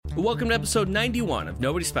Welcome to episode 91 of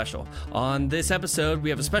Nobody Special. On this episode, we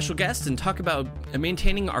have a special guest and talk about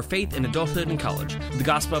maintaining our faith in adulthood and college. The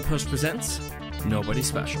Gospel Outpost presents Nobody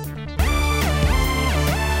Special.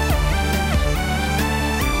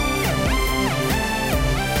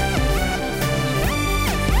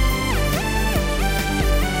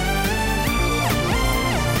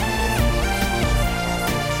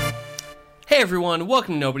 Hey everyone,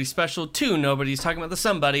 welcome to Nobody Special, two Nobodies talking about the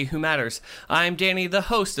somebody who matters. I'm Danny, the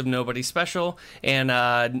host of Nobody Special, and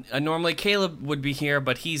normally Caleb would be here,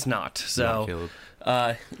 but he's not. So,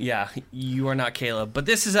 yeah, you are not Caleb. But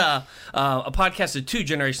this is a podcast of two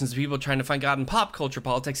generations of people trying to find God in pop culture,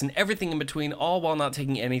 politics, and everything in between, all while not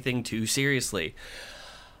taking anything too seriously.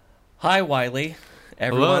 Hi, Wiley.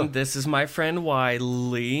 Everyone, Hello. This is my friend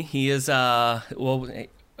Wiley. He is, tell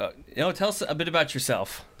us a bit about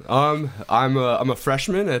yourself. I'm a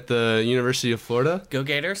freshman at the University of Florida. Go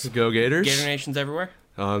Gators. Go Gators. Gator Nation's everywhere.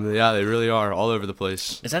 Yeah, they really are all over the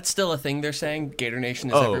place. Is that still a thing they're saying? Gator Nation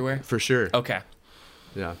is everywhere? For sure. Okay.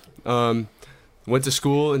 Yeah. Went to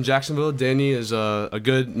school in Jacksonville. Danny is a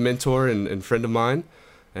good mentor and friend of mine.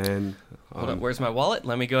 And Hold on, where's my wallet?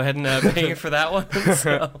 Let me go ahead and pay for that one.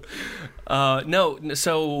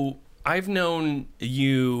 So I've known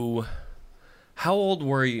you. How old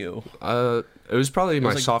were you? It was probably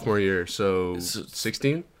my like- sophomore year, so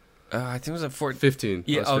 16? I think it was at 14. 15.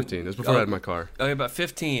 Yeah, I was 15. It was before I had my car. Oh, about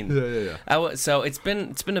 15. Yeah. So it's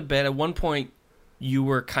been a bit. At one point, you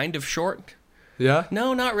were kind of short. Yeah?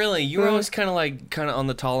 No, not really. You were always kind of on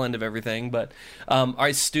the tall end of everything. But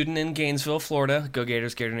our student in Gainesville, Florida, go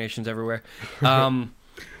Gators, Gator Nations everywhere.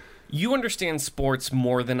 You understand sports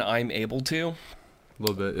more than I'm able to. A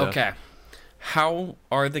little bit, yeah. Okay. How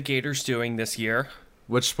are the Gators doing this year?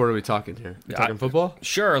 Which sport are we talking here? We talking football?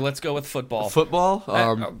 Sure, let's go with football. Football?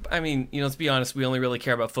 I mean, let's be honest. We only really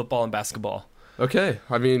care about football and basketball. Okay.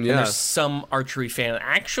 I mean, And yeah. there's some archery fan.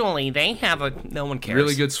 Actually, they have no one cares.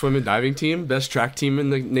 Really good swim and diving team, best track team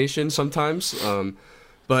in the nation sometimes.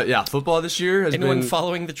 But yeah, football this year has Anyone been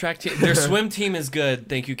following the track team? Their swim team is good.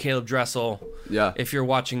 Thank you, Caleb Dressel. yeah. If you're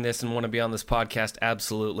watching this and want to be on this podcast,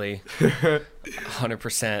 absolutely,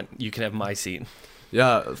 100%. You can have my seat.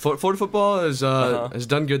 Yeah, Florida football has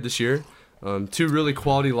done good this year. Two really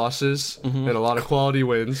quality losses and a lot of quality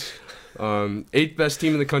wins. Eighth best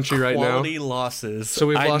team in the country right now. Quality losses. So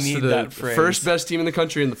we've lost to the that phrase. first best team in the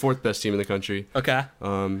country and the fourth best team in the country. Okay.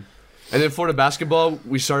 And then Florida basketball,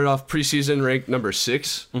 we started off preseason ranked number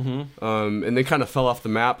 6, and then kind of fell off the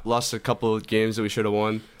map. Lost a couple of games that we should have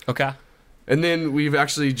won. Okay. And then we've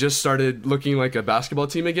actually just started looking like a basketball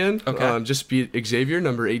team again. Okay. Just beat Xavier,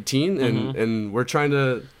 number 18, and we're trying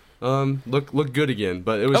to look good again.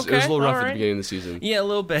 But it was a little rough at the beginning of the season. Yeah, a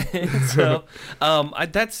little bit. So, I'm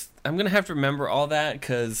gonna have to remember all that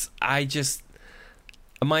because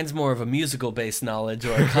mine's more of a musical based knowledge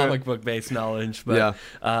or a comic book based knowledge. But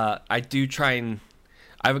I do try and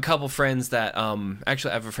I have a couple friends that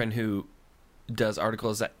actually I have a friend who does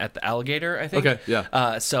articles at the Alligator, I think. Okay,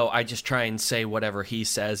 yeah. So I just try and say whatever he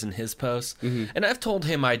says in his posts. And I've told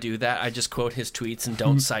him I do that. I just quote his tweets and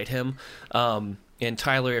don't cite him. And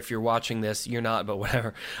Tyler, if you're watching this, you're not, but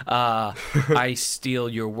whatever. I steal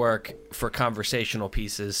your work for conversational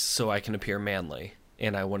pieces so I can appear manly.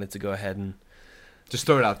 And I wanted to go ahead and Just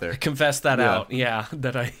throw it out there. confess that out. Yeah,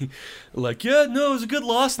 that it was a good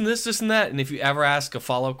loss and this and that. And if you ever ask a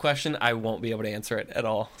follow-up question, I won't be able to answer it at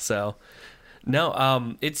all. So... No,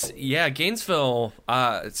 Gainesville,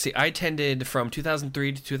 I attended from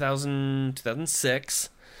 2003 to 2006.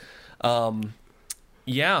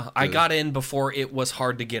 I got in before it was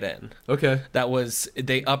hard to get in. Okay.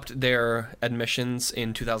 They upped their admissions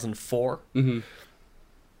in 2004. Mm-hmm.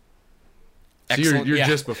 So Excellent. you're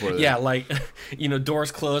just before that. Yeah, doors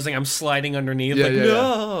closing, I'm sliding underneath,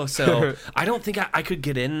 Yeah. So I don't think I could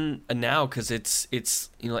get in now because it's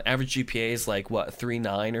average GPA is like,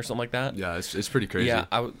 3.9 or something like that? Yeah, it's pretty crazy. Yeah,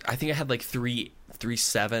 I think I had like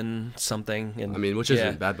 3.7 something. And, I mean, which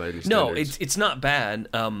isn't bad by any standards. No, it's not bad.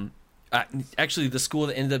 Actually, the school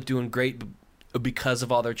that ended up doing great because of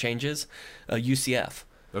all their changes, UCF.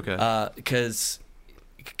 Okay. Because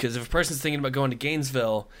if a person's thinking about going to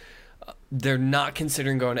Gainesville, they're not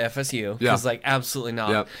considering going to FSU. Yeah. Because, absolutely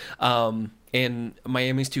not. Yep. And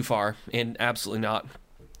Miami's too far, and absolutely not.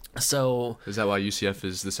 So... Is that why UCF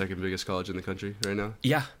is the second biggest college in the country right now?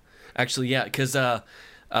 Yeah. Actually, yeah. Because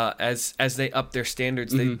as they up their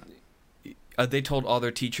standards, they told all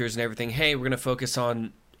their teachers and everything, hey, we're going to focus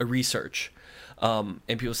on research. And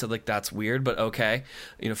people said, that's weird, but okay.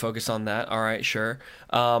 Focus on that. All right, sure.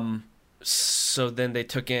 So then they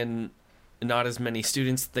took in not as many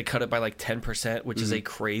students. They cut it by like 10%, which is a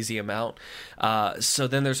crazy amount. So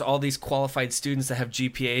then there's all these qualified students that have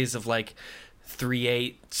GPAs of like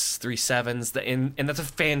 3.8s, 3.7s, and that's a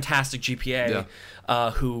fantastic GPA.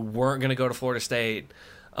 Who weren't going to go to Florida State.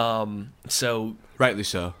 So rightly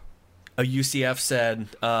so. A UCF said,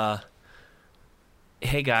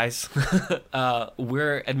 hey guys,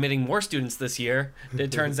 we're admitting more students this year.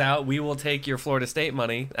 It turns out we will take your Florida State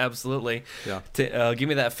money. Absolutely. Yeah. Give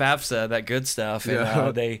me that FAFSA, that good stuff.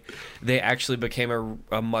 And they actually became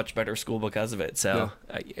a much better school because of it. So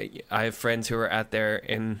I have friends who are out there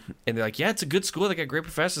and they're like, yeah, it's a good school. They got great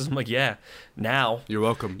professors. I'm like, yeah, now. You're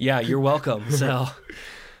welcome. Yeah, you're welcome. So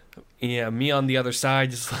yeah, me on the other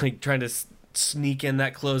side, just like trying to sneak in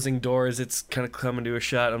that closing door as it's kind of coming to a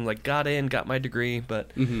shut. I'm like, got my degree,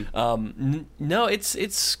 but no,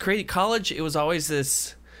 it's crazy. College, it was always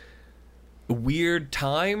this weird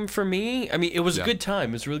time for me. I mean, it was a good time.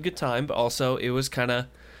 It was a really good time, but also it was kind of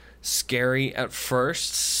scary at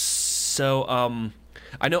first. So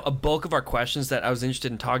I know a bulk of our questions that I was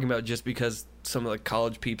interested in talking about, just because some of the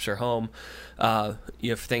college peeps are home. You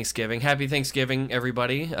have Thanksgiving. Happy Thanksgiving,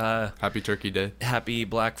 everybody. Happy Turkey Day. Happy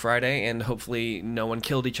Black Friday, and hopefully no one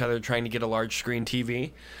killed each other trying to get a large screen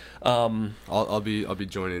TV. I'll be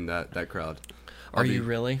joining that crowd. Are you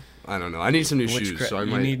really? I don't know. I need some new shoes, so I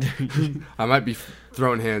might I might be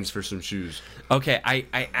throwing hands for some shoes. Okay,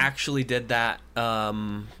 I actually did that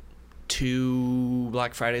 2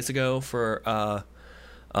 Black Fridays ago for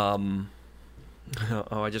oh,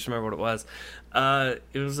 I just remember what it was.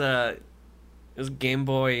 It was Game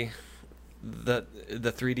Boy, the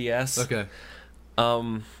 3DS. Okay.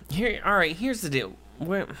 Here's the deal.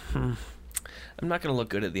 I'm not gonna look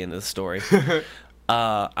good at the end of the story.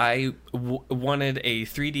 I wanted a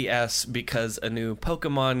 3DS because a new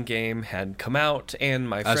Pokemon game had come out, and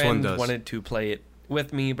my friend wanted to play it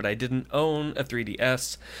with me, but I didn't own a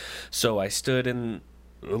 3DS, so I stood in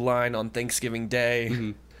line on Thanksgiving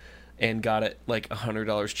Day and got it like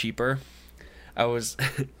 $100 cheaper.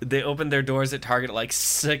 They opened their doors at Target at like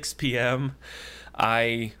 6 p.m.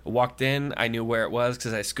 I walked in. I knew where it was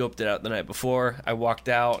because I scoped it out the night before. I walked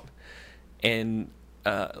out, and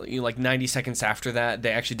like 90 seconds after that,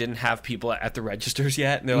 they actually didn't have people at the registers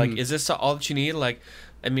yet. And they're like, "Is this all that you need?" Like,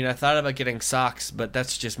 I mean, I thought about getting socks, but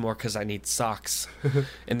that's just more because I need socks.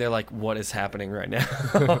 And they're like, "What is happening right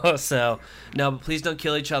now?" So, no, but please don't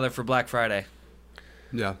kill each other for Black Friday.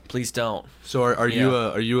 Yeah. Please don't. So are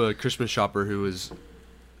you a Christmas shopper who is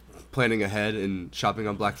planning ahead and shopping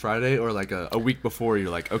on Black Friday, or like a week before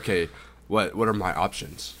you're like, okay, what are my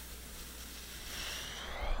options?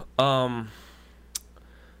 I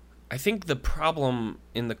think the problem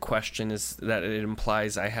in the question is that it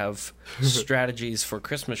implies I have strategies for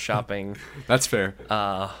Christmas shopping. That's fair.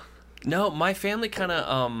 No, my family kind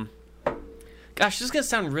of gosh, this is going to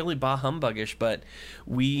sound really bah humbuggish, but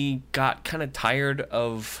we got kind of tired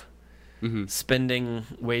of spending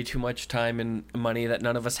way too much time and money that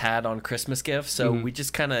none of us had on Christmas gifts, so we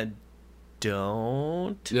just kind of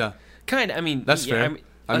don't. Yeah. Kind of, I mean... That's fair.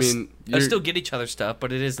 I mean, I still get each other stuff,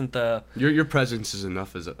 but it isn't the... Your presence is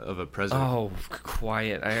enough of a present. Oh,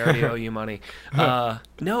 quiet. I already owe you money.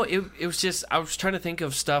 No, it was just... I was trying to think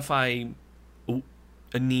of stuff I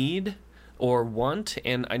need or want,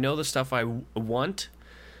 and I know the stuff I want.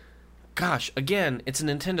 Gosh, again, it's a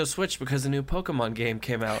Nintendo Switch because a new Pokemon game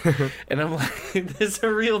came out. And I'm like, there's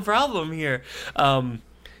a real problem here. And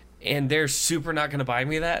they're super not going to buy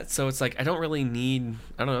me that. So it's like, I don't really need...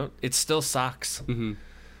 I don't know. It's still socks. Mm-hmm.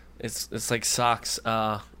 It's like socks.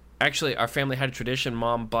 Actually, our family had a tradition.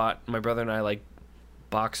 Mom bought my brother and I like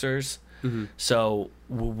boxers. Mm-hmm. So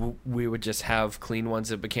we would just have clean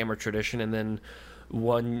ones. It became our tradition. And then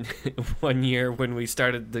one year when we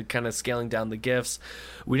started the kind of scaling down the gifts,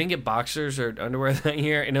 we didn't get boxers or underwear that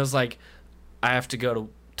year. And it was like, I have to go to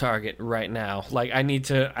Target right now. Like, I need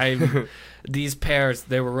to... these pairs,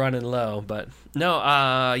 they were running low. But no,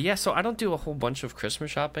 yeah, so I don't do a whole bunch of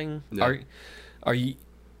Christmas shopping. Yeah. Are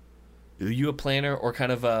you a planner, or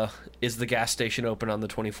kind of a is the gas station open on the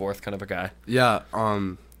 24th kind of a guy? Yeah,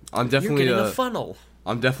 I'm definitely You're getting a funnel.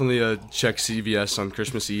 I'm definitely a check CVS on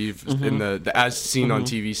Christmas Eve in the as seen on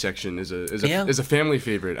TV section is a family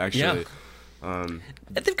favorite actually. Yeah.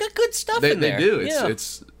 They've got good stuff in there. They do.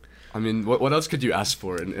 It's I mean, what else could you ask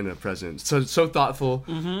for in a present? So thoughtful.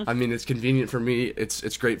 Mm-hmm. I mean, it's convenient for me.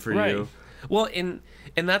 It's great for you. Well, and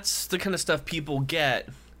that's the kind of stuff people get,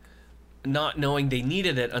 not knowing they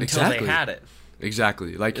needed it until they had it.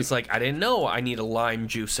 Exactly. Like, it's like, I didn't know I need a lime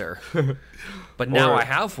juicer, but now I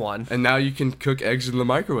have one. And now you can cook eggs in the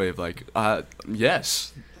microwave. Like,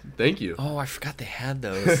 yes, thank you. Oh, I forgot they had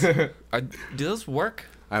those. Do those work?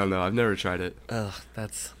 I don't know. I've never tried it. Ugh,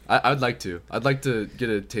 that's... I'd like to. I'd like to get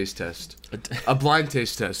a taste test. A blind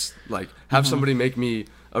taste test. Like, have somebody make me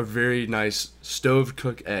a very nice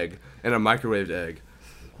stove-cooked egg and a microwaved egg.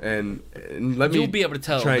 And let me You'll be able to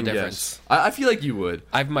tell try the and difference. guess. I feel like you would.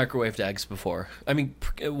 I've microwaved eggs before. I mean,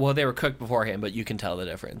 well, they were cooked beforehand, but you can tell the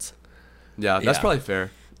difference. Yeah, that's probably fair.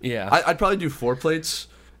 Yeah. I'd probably do 4 plates,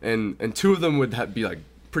 and 2 of them would be like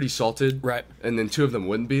pretty salted. Right. And then 2 of them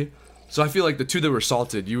wouldn't be. So I feel like the 2 that were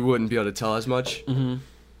salted, you wouldn't be able to tell as much. Mm-hmm.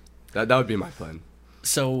 That would be my plan.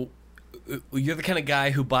 So you're the kind of guy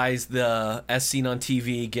who buys the as seen on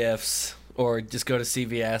TV gifts, or just go to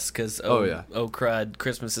CVS because oh crud,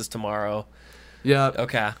 Christmas is tomorrow. Yeah.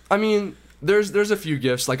 Okay. I mean, there's a few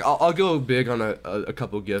gifts. Like I'll go big on a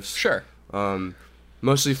couple gifts. Sure.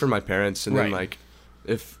 Mostly for my parents, and Right. then like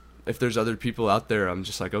if there's other people out there, I'm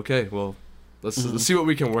just like, okay, well, let's see what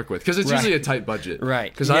we can work with, because it's Right. usually a tight budget.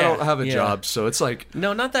 Right. Because I Yeah, don't have a yeah. job, so it's like.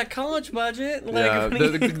 No, not that college budget. Like, Yeah,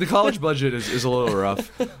 the college budget is a little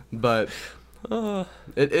rough, but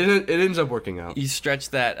it ends up working out. you stretch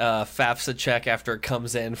that FAFSA check after it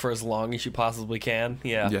comes in for as long as you possibly can.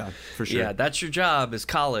 Yeah. Yeah, for sure. Yeah, that's your job is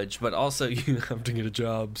college, but also you have to get a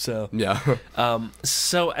job. So Yeah.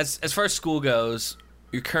 so as far as school goes,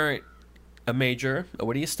 your current a major.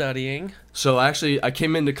 What are you studying? So actually, I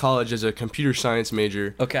came into college as a computer science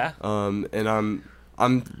major. Okay. And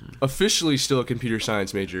I'm officially still a computer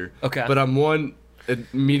science major. Okay. But I'm one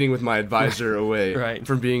meeting with my advisor away Right.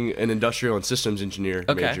 from being an industrial and systems engineer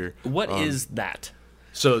Okay. major. What is that?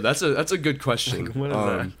 So that's a good question. What is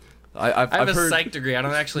that? I've I have a heard, psych degree. I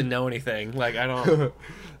don't actually know anything. Like I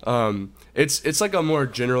don't. It's like a more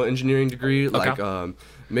general engineering degree, like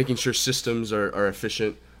making sure systems are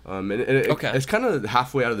efficient. And it's kind of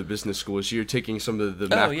halfway out of the business school, so you're taking some of the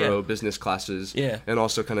macro business classes, and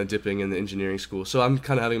also kind of dipping in the engineering school. So I'm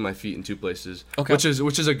kind of having my feet in 2 places, which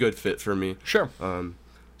is a good fit for me. Sure.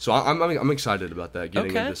 So I'm excited about that,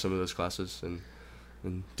 getting into some of those classes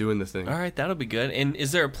and doing the thing. All right, that'll be good. And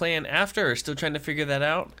is there a plan after, or still trying to figure that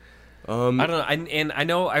out? I don't know. And I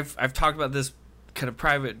know I've talked about this kind of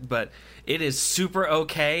private, but it is super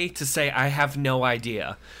okay to say I have no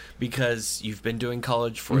idea, because you've been doing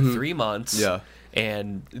college for 3 months. Yeah.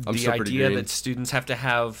 And I'm the still pretty idea green. that students have to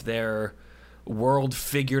have their world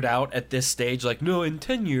figured out at this stage, like, no, in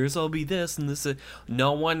 10 years I'll be this and this.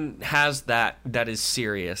 No one has that is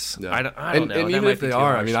serious. Yeah. I don't know. And That even might if be they too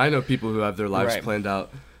are, harsh. I mean, I know people who have their lives Right. planned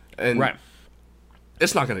out, and Right.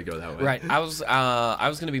 it's not going to go that way. Right. I was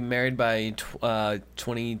going to be married by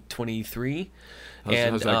 2023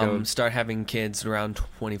 How's that going? start having kids around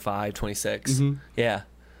 25, 26. Mm-hmm. Yeah.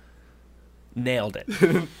 Nailed it.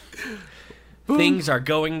 Things are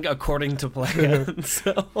going according to plan.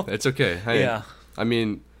 So It's okay. Hey, yeah. I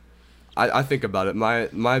mean, I think about it.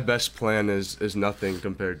 My best plan is nothing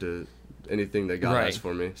compared to anything that God has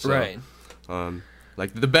for me. So, Right.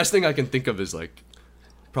 Like the best thing I can think of is like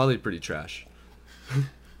probably pretty trash.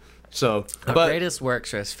 So, Our but greatest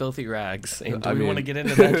works are as filthy rags. And do I we want to mean- get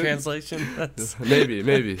into that translation? That's, maybe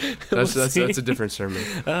that's see. that's a different sermon.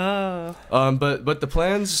 oh. But the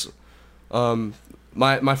plans,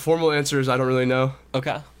 my formal answer is I don't really know.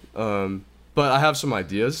 Okay. But I have some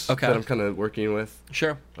ideas Okay. that I'm kind of working with.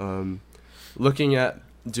 Sure. Looking at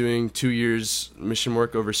doing 2 years mission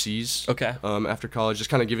work overseas. Okay. After college, just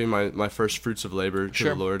kind of giving my first fruits of labor to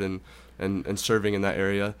Sure. the Lord and serving in that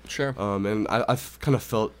area. Sure. And I've kind of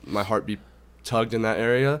felt my heart be tugged in that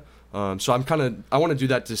area. So I want to do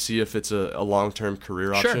that to see if it's a long-term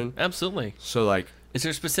career Sure. option. Absolutely. So like Is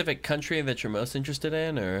there a specific country that you're most interested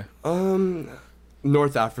in, or?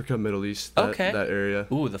 North Africa, Middle East, that area.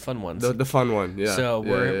 Ooh, the fun ones. The fun one, yeah. So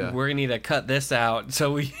Yeah, yeah. we're gonna need to cut this out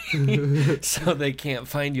so we so they can't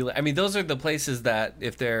find you. I mean, those are the places that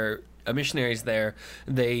if they're missionaries there,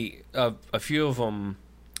 they a few of them.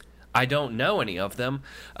 I don't know any of them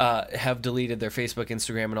have deleted their Facebook,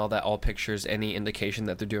 Instagram, and all pictures, any indication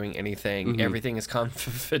that they're doing anything. Mm-hmm. Everything is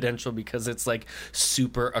confidential because it's like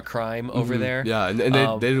super a crime over there. Yeah, and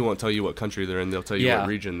they won't tell you what country they're in. They'll tell you what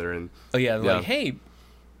region they're in. Oh yeah, they're Yeah. like, hey,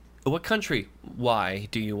 what country? Why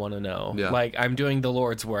do you want to know? Yeah. Like, I'm doing the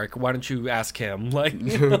Lord's work. Why don't you ask him? Like,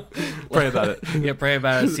 Pray about it. yeah, pray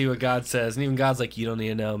about it. See what God says. And even God's like, you don't need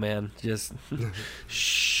to know, man. Just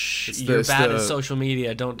shh. You're bad at social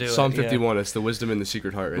media. Don't do Psalm it. Yeah. 51. It's the wisdom in the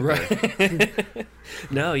secret heart, right there.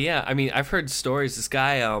 No, yeah. I mean, I've heard stories. This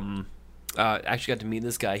guy, actually got to meet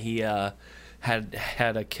this guy. He had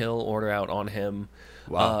a kill order out on him.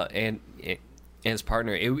 Wow. And his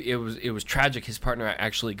partner. It was tragic. His partner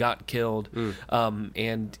actually got killed.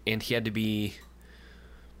 And he had to be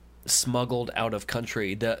smuggled out of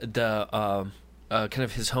country. kind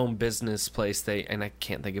of his home business place. And I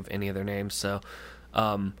can't think of any of their names. So,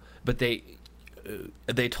 but they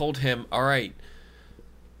told him, all right,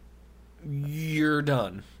 you're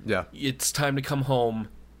done. Yeah. It's time to come home.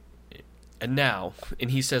 And now, and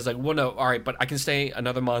he says like, well, no, all right, but I can stay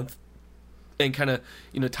another month and kind of,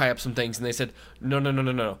 tie up some things. And they said,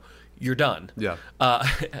 no, you're done. Yeah.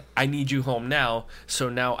 I need you home now. So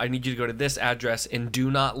now I need you to go to this address and do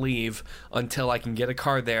not leave until I can get a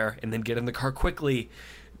car there, and then get in the car quickly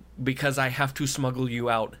because I have to smuggle you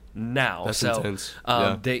out now. That's intense.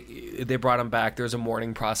 They brought him back. There's a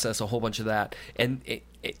mourning process, a whole bunch of that. And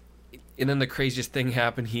then the craziest thing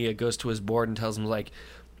happened. He goes to his board and tells him like,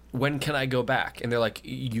 when can I go back? And they're like,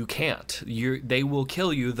 you can't. They will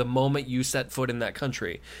kill you the moment you set foot in that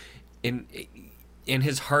country. And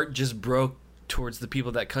his heart just broke towards the people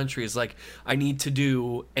of that country. Is like, I need to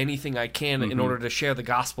do anything I can in order to share the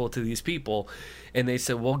gospel to these people. And they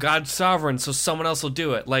said, well, God's sovereign, so someone else will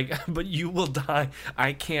do it. Like, but you will die.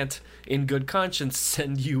 I can't, in good conscience,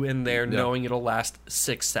 send you in there knowing it'll last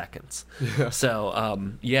 6 seconds. Yeah.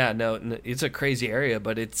 So, no, it's a crazy area,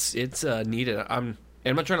 but it's needed.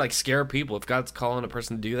 I'm not trying to like scare people. If God's calling a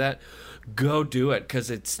person to do that, go do it, because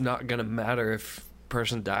it's not gonna matter if a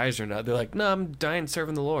person dies or not. They're like, no, I'm dying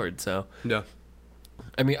serving the Lord. So yeah,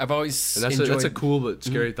 I mean, I've always enjoyed... that's a cool but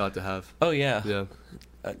scary thought to have. Oh yeah, yeah.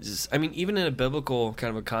 I mean, even in a biblical kind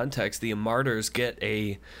of a context, the martyrs get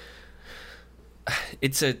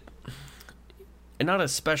not a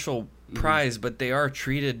special prize, but they are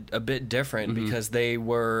treated a bit different because they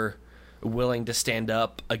were willing to stand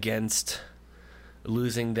up against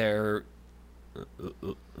losing their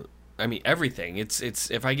everything. It's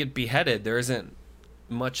if I get beheaded, there isn't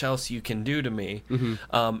much else you can do to me.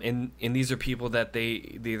 And these are people that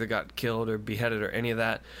they either got killed or beheaded or any of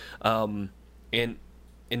that, and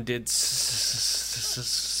did so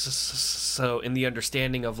in the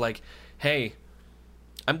understanding of like, hey,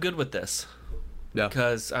 I'm good with this. Yeah.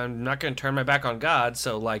 Because I'm not going to turn my back on God.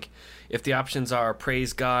 So like, if the options are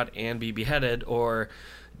praise God and be beheaded, or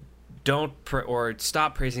or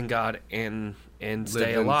stop praising God and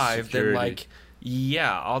stay alive, then like,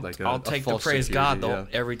 yeah, I'll take the praise God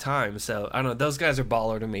every time. So I don't know. Those guys are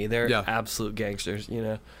baller to me. They're absolute gangsters,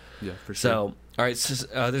 Yeah, for sure. So all right,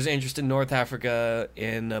 so there's interest in North Africa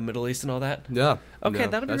and Middle East and all that. Yeah. Okay,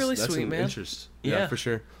 that'd be really sweet, man. Interest. Yeah, for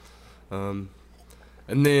sure. And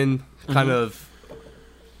then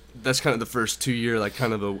that's kind of the first 2 year, like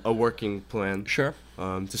kind of a working plan. Sure.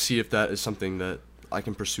 To see if that is something that I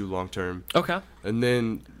can pursue long term. Okay. And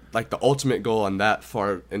then like the ultimate goal on that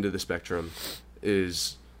far end of the spectrum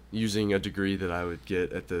is using a degree that I would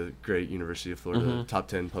get at the great University of Florida, top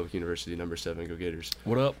 10 public university, number 7, go Gators.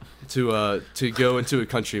 What up? To go into a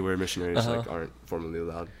country where missionaries like aren't formally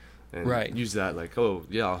allowed, and use that like, oh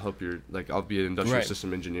yeah, I'll help your, like, I'll be an industrial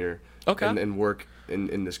system engineer. Okay. And work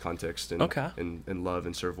in this context and love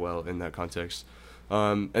and serve well in that context.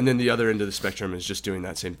 And then the other end of the spectrum is just doing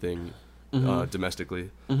that same thing domestically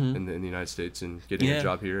in the United States, and getting a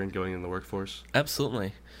job here and going in the workforce.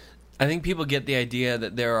 Absolutely. I think people get the idea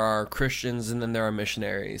that there are Christians and then there are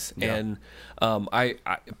missionaries. Yeah. And I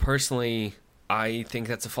personally, I think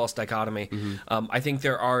that's a false dichotomy. I think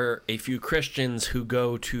there are a few Christians who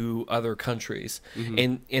go to other countries,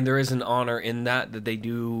 and there is an honor in that they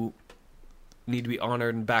do need to be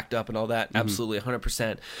honored and backed up and all that. Absolutely,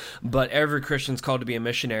 100%. But every Christian's called to be a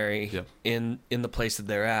missionary in the place that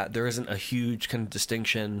they're at. There isn't a huge kind of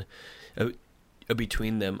distinction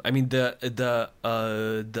between them. I mean, the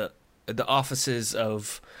offices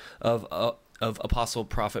of apostle,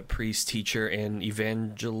 prophet, priest, teacher, and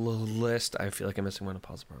evangelist. I feel like I'm missing one.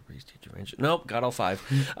 Apostle, prophet, priest, teacher, evangelist. Nope, got all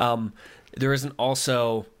 5. There isn't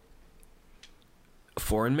also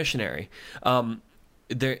foreign missionary.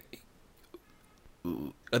 There.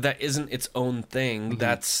 That isn't its own thing.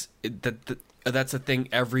 That's a thing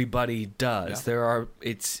everybody does. Yeah. There are.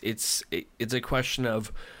 It's a question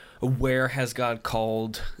of where has God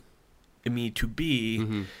called me to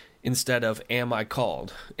be, instead of am I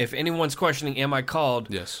called. If anyone's questioning am I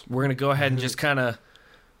called, we're gonna go ahead and just kind of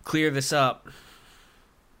clear this up.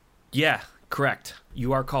 Yeah, correct.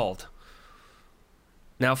 You are called.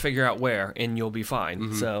 Now figure out where, and you'll be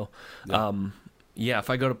fine. So, if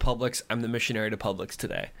I go to Publix, I'm the missionary to Publix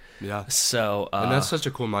today. Yeah. So, and that's such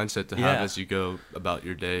a cool mindset to have as you go about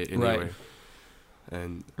your day anyway.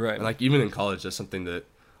 Right. And like even in college, that's something that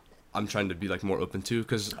I'm trying to be like more open to,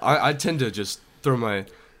 because I tend to just throw my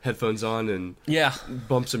headphones on and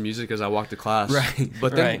bump some music as I walk to class. Right.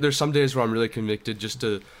 But then there's some days where I'm really convicted just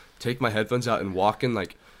to take my headphones out and walk and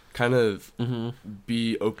like kind of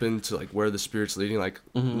be open to like where the Spirit's leading, like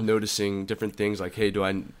noticing different things, like, hey, do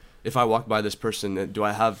I if I walk by this person, do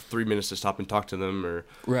I have 3 minutes to stop and talk to them, or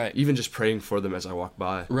even just praying for them as I walk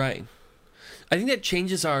by? Right. I think that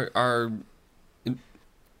changes our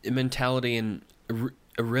mentality and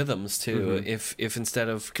rhythms too. If instead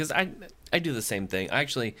of, because I do the same thing. I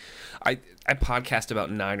podcast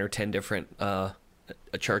about 9 or 10 different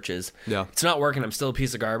churches. Yeah, it's not working. I'm still a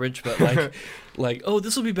piece of garbage, but like oh,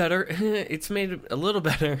 this will be better. It's made it a little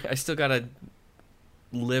better. I still gotta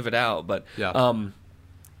live it out, but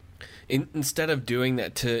instead of doing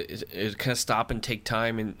that, to kind of stop and take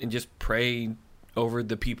time and just pray over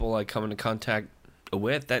the people I come into contact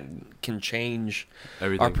with, that can change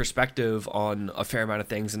everything. Our perspective on a fair amount of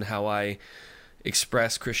things and how I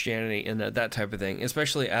express Christianity and that type of thing,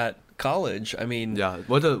 especially at college. I mean,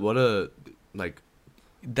 what a like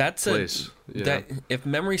that's place. That, if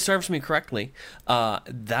memory serves me correctly,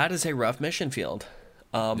 that is a rough mission field.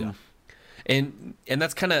 And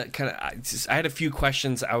that's kind of I had a few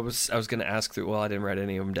questions I was going to ask through. Well, I didn't write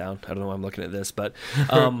any of them down. I don't know why I'm looking at this, but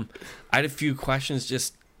I had a few questions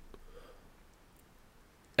just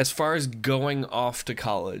as far as going off to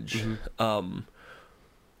college.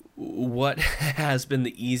 What has been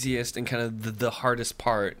the easiest and kind of the hardest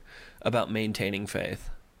part about maintaining faith?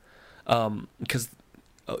 Because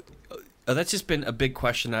that's just been a big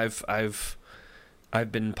question I've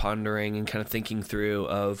been pondering and kind of thinking through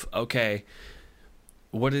of, okay,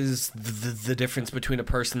 what is the difference between a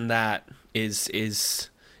person that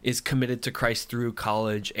is committed to Christ through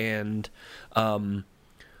college and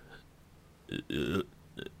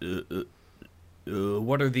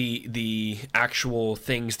what are the actual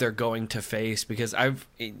things they're going to face? Because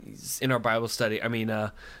in our Bible study,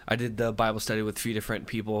 I did the Bible study with a few different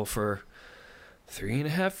people for 3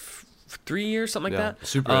 years, something like that.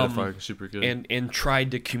 Super edifying, super good. And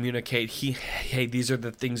tried to communicate, hey, these are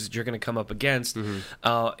the things that you're going to come up against.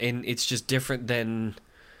 And it's just different than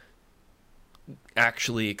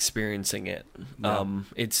actually experiencing it.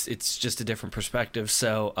 It's just a different perspective.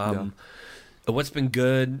 So what's been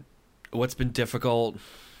good, what's been difficult,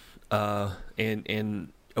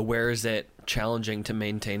 and where is it challenging to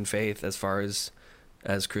maintain faith as far as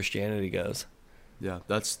Christianity goes? Yeah,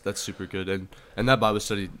 that's super good. And that Bible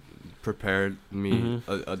study prepared me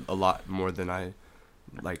a lot more than I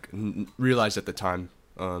realized at the time.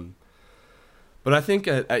 But I think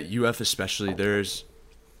at UF especially, there's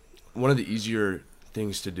one of the easier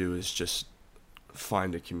things to do is just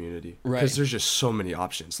find a community, because there's just so many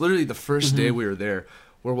options. Literally the first day we were there,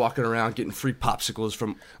 we're walking around getting free popsicles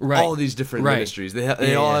from all these different ministries.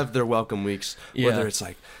 They all have their welcome weeks, whether it's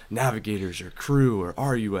like Navigators or Crew or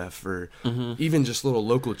RUF or even just little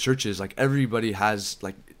local churches. Like everybody has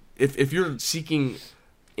if you're seeking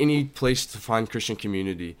any place to find Christian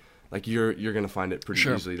community, like you're gonna find it pretty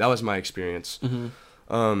easily. That was my experience,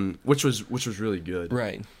 which was really good.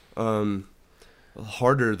 Right.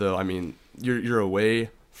 Harder though. I mean, you're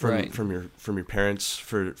away from your parents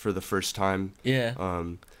for the first time. Yeah.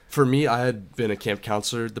 For me, I had been a camp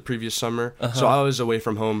counselor the previous summer, so I was away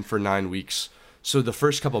from home for 9 weeks. So the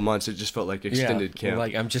first couple months, it just felt like extended camp.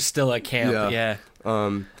 Like I'm just still at camp. Yeah.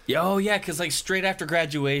 Because like straight after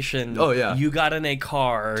graduation, you got in a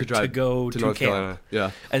car to go to North camp. Carolina. Yeah.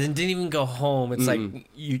 And then didn't even go home. It's like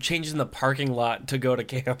you changed in the parking lot to go to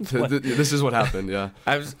camp. This is what happened. Yeah.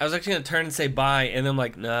 I was actually gonna turn and say bye, and then I'm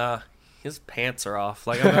like, nah. His pants are off.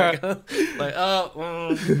 Like, I'm like,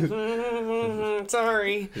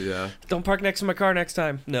 sorry. Yeah. Don't park next to my car next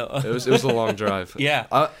time. No. It was a long drive. Yeah.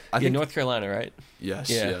 I think North Carolina, right? Yes.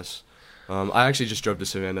 Yeah. Yes. I actually just drove to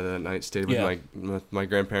Savannah that night, stayed with my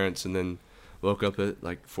grandparents, and then woke up at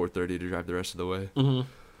like 4:30 to drive the rest of the way.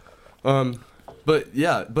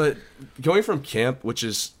 But going from camp, which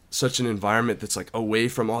is such an environment that's like away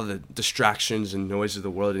from all the distractions and noise of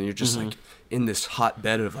the world, and you're just like in this hot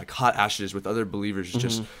bed of like hot ashes with other believers,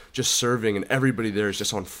 just serving, and everybody there is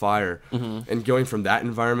just on fire. And going from that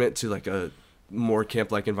environment to like a more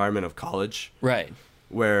camp-like environment of college, right,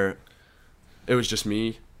 where it was just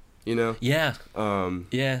me, you know. Yeah.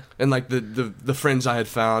 And like the friends I had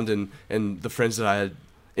found and the friends that I had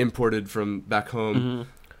imported from back home,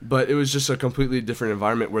 but it was just a completely different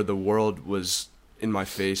environment where the world was in my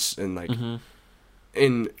face and like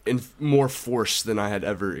in more force than I had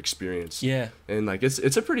ever experienced. Yeah. And like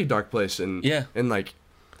it's a pretty dark place, and and like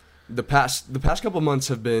the past couple months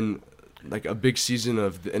have been like a big season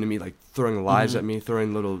of the enemy like throwing lies at me,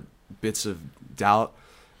 throwing little bits of doubt,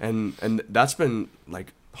 and that's been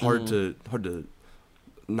like hard to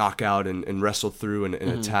knock out and wrestle through and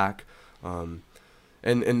attack. And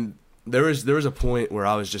there was a point where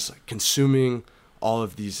I was just like consuming all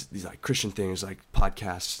of these like Christian things like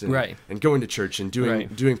podcasts and going to church and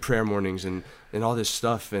doing prayer mornings and all this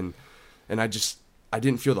stuff. And I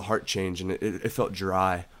didn't feel the heart change, and it felt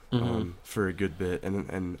dry for a good bit.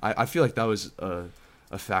 And I feel like that was a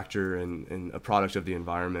factor and a product of the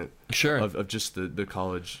environment of just the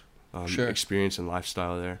college experience and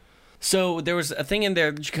lifestyle there. So there was a thing in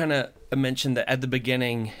there that you kind of mentioned that at the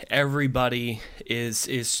beginning, everybody is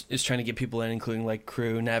trying to get people in, including like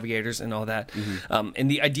crew, navigators, and all that. And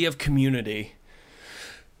the idea of community,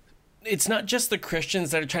 it's not just the Christians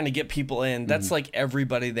that are trying to get people in. That's like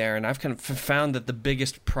everybody there. And I've kind of found that the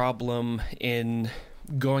biggest problem in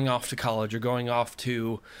going off to college or going off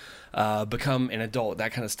to become an adult,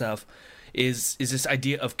 that kind of stuff, is this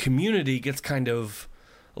idea of community gets kind of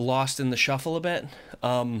lost in the shuffle a bit,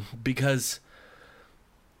 because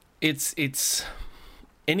it's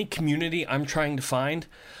any community I'm trying to find,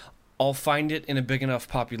 I'll find it in a big enough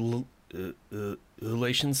population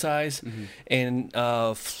size, and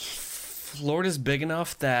Florida's big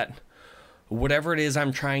enough that whatever it is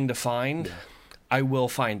I'm trying to find, I will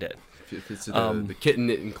find it. If it's the kitten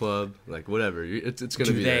knitting club, like whatever, it's going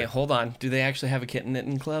to be there. Hold on, do they actually have a kitten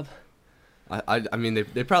knitting club? I mean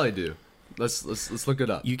they probably do. Let's look it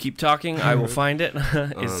up. You keep talking, I will find it.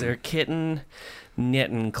 Is there a kitten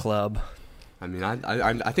knitting club? I mean,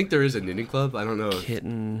 I think there is a knitting club. I don't know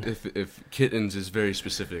kitten if kittens is very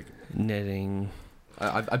specific. Knitting.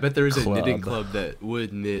 I bet there is a knitting club that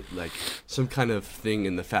would knit like some kind of thing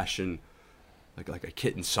in the fashion, like a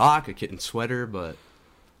kitten sock, a kitten sweater. But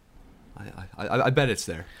I bet it's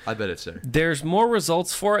there. I bet it's there. There's more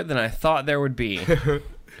results for it than I thought there would be.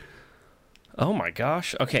 Oh my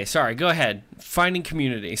gosh. Okay, sorry. Go ahead. Finding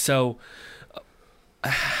community. So,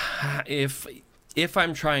 if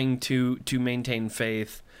I'm trying to maintain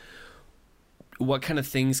faith, what kind of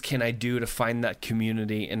things can I do to find that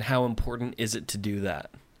community, and how important is it to do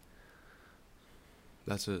that?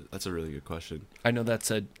 That's a really good question. I know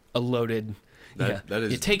that's a loaded. That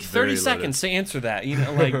is. You take 30 seconds to answer that. You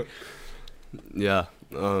know, like. Yeah.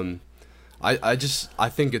 I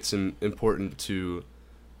think it's important to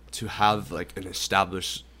have like an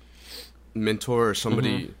established mentor or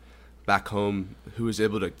somebody back home who is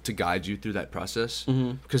able to guide you through that process,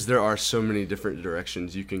 because there are so many different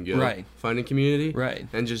directions you can go finding community,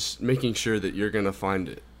 and just making sure that you're gonna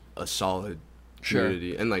find a solid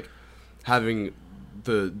community, and like having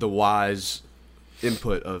the wise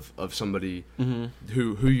input of somebody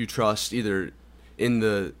who you trust, either in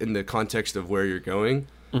the context of where you're going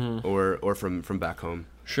or from back home.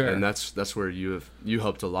 Sure. And that's where you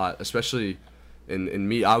helped a lot, especially in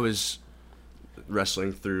me. I was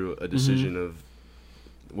wrestling through a decision of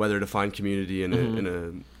whether to find community in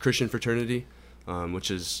a Christian fraternity, which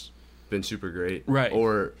has been super great,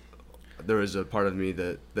 or there was a part of me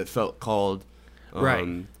that felt called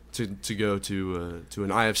to go to an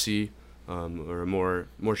IFC, or a more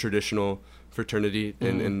traditional fraternity,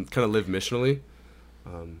 and kind of live missionally,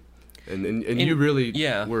 and you really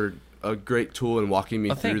were a great tool in walking me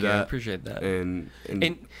through that. I appreciate that. And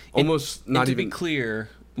almost not to even be clear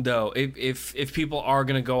though, if people are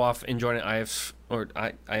going to go off and join an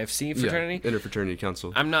IFC fraternity, interfraternity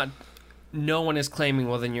council, no one is claiming,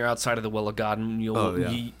 well, then you're outside of the will of God and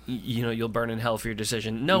you'll burn in hell for your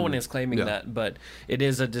decision. No one is claiming that, but it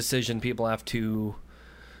is a decision people have to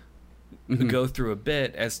go through a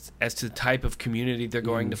bit as to the type of community they're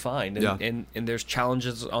going to find, and there's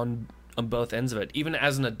challenges on both ends of it. Even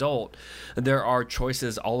as an adult, there are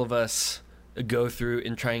choices all of us go through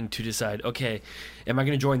in trying to decide, okay, am I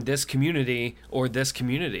going to join this community or this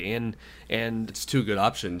community? And it's two good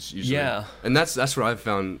options usually. Yeah. And that's where I've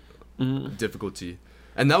found difficulty.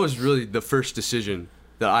 And that was really the first decision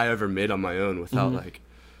that I ever made on my own without like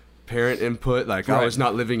parent input. Like I was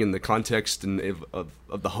not living in the context of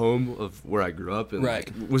the home of where I grew up, and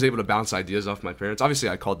like, was able to bounce ideas off my parents. Obviously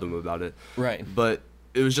I called them about it. Right. But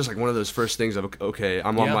it was just like one of those first things of, okay,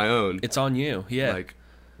 I'm on my own. It's on you. Yeah. Like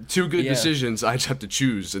two good decisions I just have to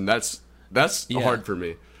choose, and that's hard for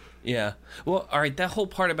me. Yeah. Well, all right, that whole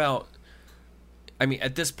part about, I mean,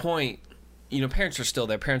 at this point, parents are still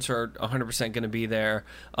there. Parents are 100% going to be there.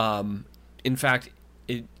 In fact,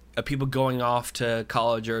 people going off to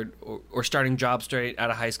college or starting jobs straight out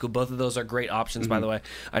of high school, both of those are great options, by the way.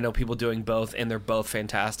 I know people doing both, and they're both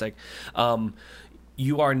fantastic.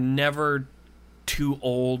 You are never too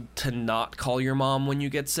old to not call your mom when you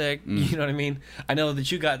get sick. You know what I mean? I know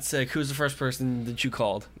that you got sick. Who's the first person that you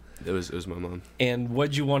called? It was my mom. And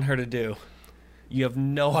what'd you want her to do? you have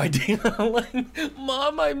no idea. Like,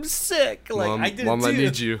 Mom, I'm sick. Like, Mom, I did Mom, it too. I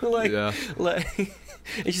need you. Like, yeah. Like,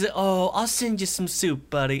 and she's like, oh, I'll send you some soup,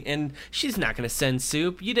 buddy. And she's not going to send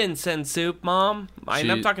soup. You didn't send soup, Mom.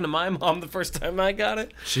 I'm talking to my mom the first time I got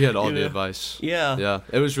it. She had all the advice. Yeah. Yeah,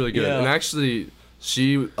 it was really good. Yeah. And actually,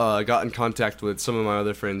 she got in contact with some of my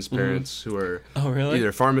other friends' parents who are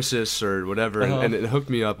either pharmacists or whatever, and it hooked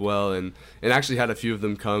me up well, and actually had a few of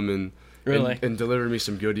them come and deliver me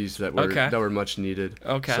some goodies that were much needed.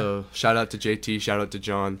 Okay. So shout out to JT, shout out to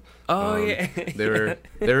John. Oh yeah. they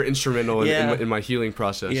were instrumental in my healing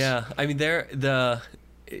process. Yeah, I mean the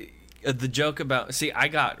joke about I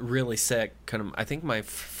got really sick. I think my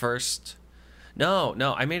first. No,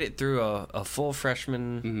 I made it through a full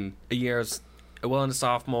freshman year. Well into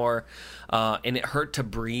sophomore, and it hurt to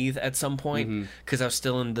breathe at some point because I was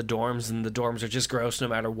still in the dorms, and the dorms are just gross no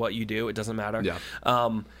matter what you do. It doesn't matter. Yeah.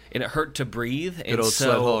 And it hurt to breathe. Good old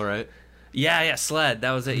sled hole, right? Yeah, sled. That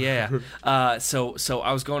was it. Yeah. So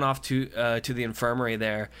I was going off to the infirmary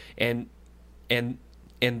there, and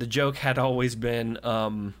the joke had always been,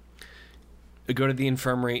 go to the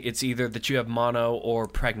infirmary. It's either that you have mono or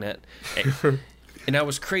pregnant. And I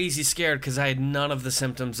was crazy scared because I had none of the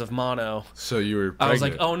symptoms of mono. So you were pregnant. I was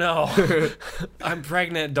like, oh no, I'm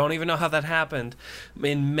pregnant. Don't even know how that happened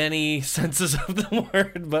in many senses of the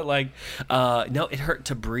word. But like, no, it hurt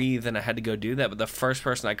to breathe and I had to go do that. But the first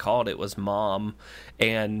person I called, it was Mom.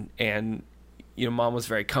 And you know, Mom was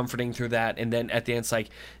very comforting through that. And then at the end, it's like,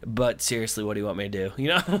 but seriously, what do you want me to do? You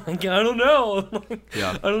know, like, I don't know.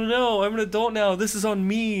 I don't know. I'm an adult now. This is on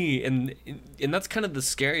me. And that's kind of the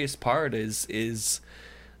scariest part is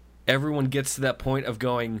everyone gets to that point of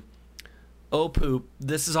going, oh, poop,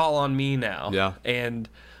 this is all on me now. Yeah. And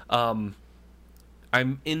I'm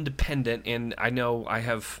independent, and I know I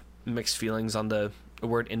have mixed feelings on the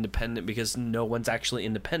word independent because no one's actually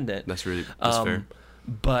independent. That's fair.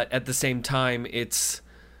 But at the same time,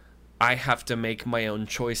 I have to make my own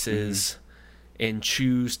choices and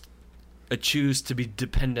choose to be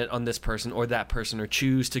dependent on this person or that person, or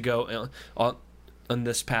choose to go on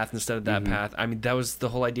this path instead of that path. I mean, that was the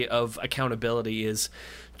whole idea of accountability, is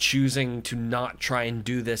choosing to not try and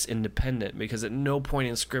do this independent, because at no point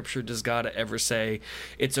in Scripture does God ever say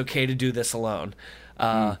it's okay to do this alone.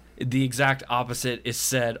 The exact opposite is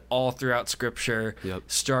said all throughout Scripture,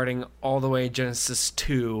 starting all the way Genesis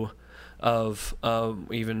 2 of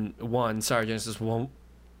even 1. Sorry, Genesis 1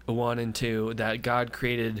 and 2, that God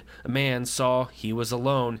created a man, saw he was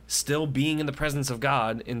alone, still being in the presence of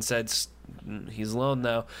God, and said, he's alone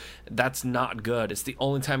though. That's not good. It's the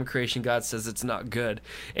only time in creation God says it's not good.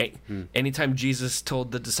 Anytime Jesus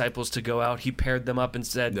told the disciples to go out, he paired them up and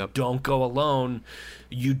said, don't go alone,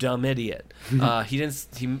 you dumb idiot. He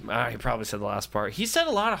probably said the last part. He said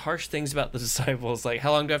a lot of harsh things about the disciples, like,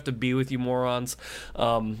 how long do I have to be with you morons?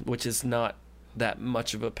 Which is not that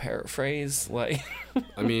much of a paraphrase. Like,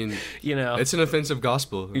 I mean, you know, it's an offensive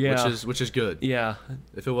gospel, which is good. Yeah.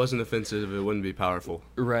 If it wasn't offensive, it wouldn't be powerful.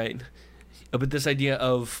 Right. But this idea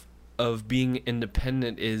of being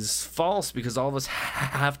independent is false, because all of us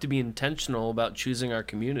have to be intentional about choosing our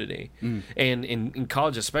community. And in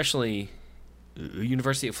college, especially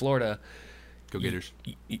University of Florida, go Gators.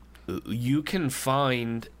 You can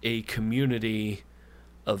find a community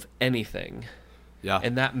of anything. Yeah.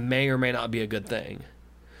 And that may or may not be a good thing.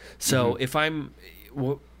 So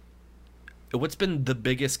what's been the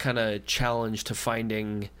biggest kind of challenge to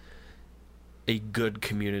finding a good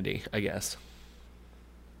community, I guess?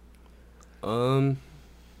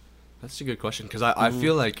 That's a good question, because I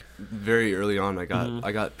feel like very early on I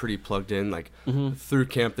got pretty plugged in. Like through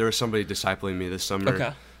camp, there was somebody discipling me this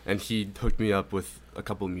summer, and he hooked me up with a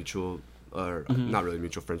couple mutual, or not really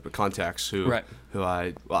mutual friends, but contacts who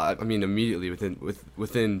I mean, immediately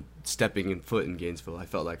within stepping foot in Gainesville, I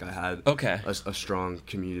felt like I had a strong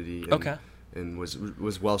community and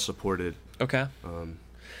was well supported. Okay.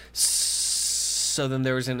 So then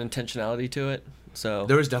there was an intentionality to it. So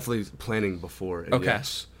there was definitely planning before. And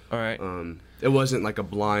yes. All right. It wasn't like a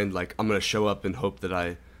blind, like, I'm gonna show up and hope that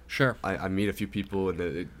I meet a few people and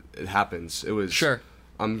that it happens. It was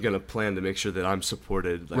I'm gonna plan to make sure that I'm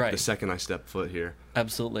supported, like, the second I step foot here.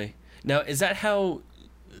 Absolutely. Now, is that how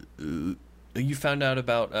you found out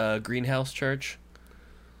about Greenhouse Church?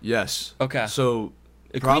 Yes. Okay. So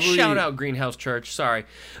probably shout out Greenhouse Church. Sorry,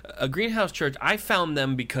 Greenhouse Church. I found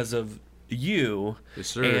them because of you. Yes,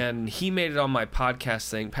 sir. And he made it on my podcast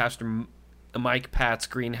thing, Pastor Mike Pat's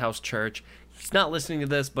Greenhouse Church. He's not listening to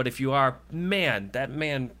this, but if you are, man, that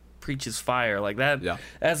man preaches fire like that. Yeah.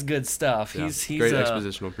 That's good stuff. Yeah. He's great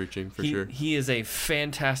expositional preaching for sure. He is a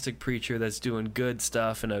fantastic preacher that's doing good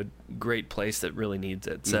stuff in a great place that really needs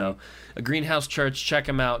it. So, a Greenhouse Church, check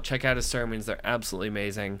him out. Check out his sermons; they're absolutely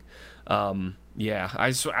amazing. I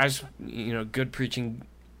good preaching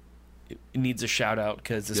needs a shout out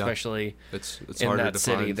because especially it's in that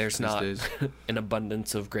city, there's not an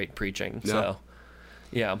abundance of great preaching. No. So,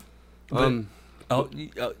 yeah.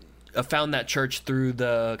 I found that church through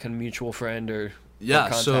the kind of mutual friend or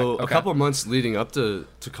so a couple months leading up to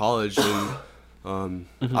college, and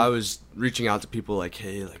I was reaching out to people like,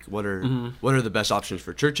 hey, like what are the best options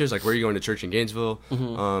for churches? Like, where are you going to church in Gainesville?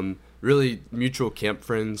 Really mutual camp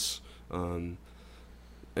friends, and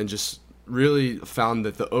just really found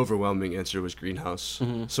that the overwhelming answer was Greenhouse.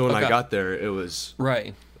 So when I got there, it was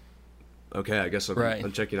okay, I guess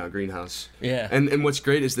I'm checking out Greenhouse. Yeah. And what's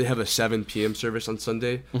great is they have a 7 p.m. service on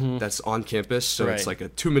Sunday that's on campus, so it's like a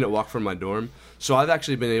 2-minute walk from my dorm. So I've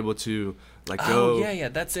actually been able to go. Oh, yeah,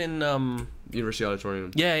 that's in University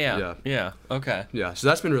Auditorium. Yeah. Okay. Yeah, so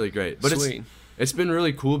that's been really great. But Sweet. It's been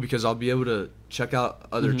really cool because I'll be able to check out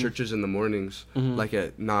other churches in the mornings, like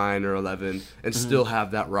at 9 or 11, and still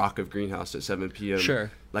have that rock of Greenhouse at 7 p.m. Sure.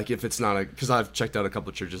 Like if it's not because I've checked out a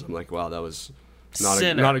couple churches, I'm like, wow, that was not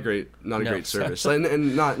a great service,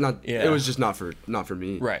 and not it was just not for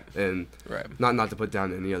me, and not to put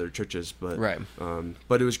down any other churches, but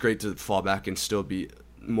but it was great to fall back and still be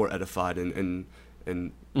more edified and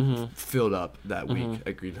filled up that week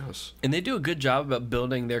at Greenhouse. And they do a good job about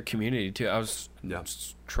building their community too. I was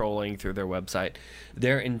trolling through their website.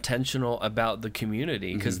 They're intentional about the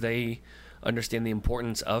community because they understand the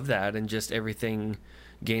importance of that and just everything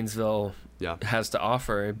Gainesville has to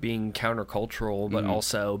offer, being countercultural, but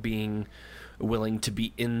also being willing to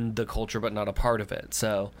be in the culture but not a part of it.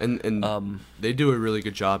 So and they do a really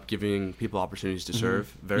good job giving people opportunities to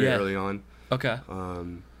serve very early on. Okay.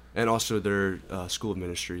 And also their school of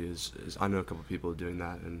ministry is I know a couple of people doing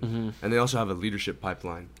that, and they also have a leadership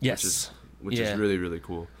pipeline, which is really, really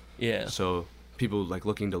cool. Yeah. So people like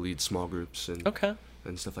looking to lead small groups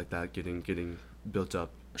and stuff like that, getting built up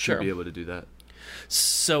to be able to do that.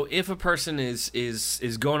 So if a person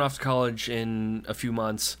is going off to college in a few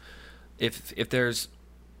months, if there's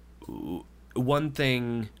one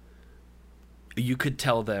thing you could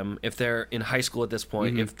tell them, if they're in high school at this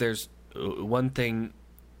point, if there's one thing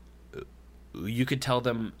you could tell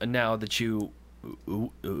them now that you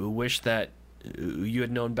wish that you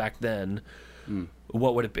had known back then,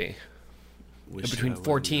 what would it be? Between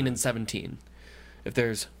 14 and 17. If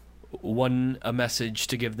there's a message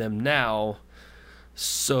to give them now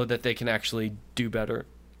so that they can actually do better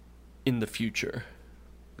in the future.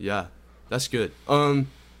 Yeah, that's good.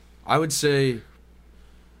 I would say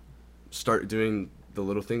start doing the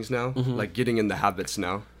little things now, like getting in the habits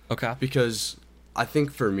now. Okay. Because I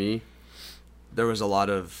think for me, there was a lot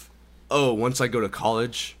of, once I go to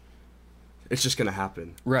college, it's just going to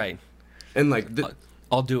happen. Right. And like...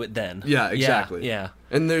 I'll do it then. Yeah, exactly. Yeah.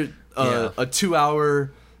 And there's a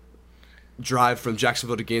 2-hour drive from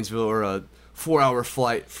Jacksonville to Gainesville or a 4-hour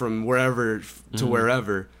flight from wherever to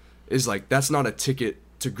wherever is like, that's not a ticket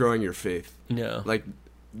to growing your faith. No. Like,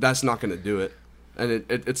 that's not going to do it. And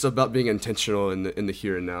it's about being intentional in the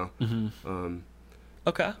here and now.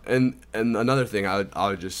 Okay. And another thing I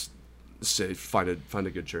would just say, find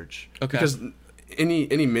a good church. Okay. Because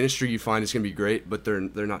any ministry you find is going to be great, but they're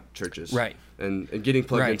not churches. Right. And getting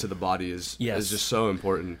plugged into the body is just so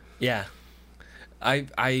important. Yeah.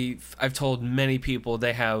 I've told many people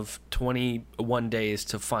they have 21 days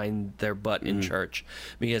to find their butt in church,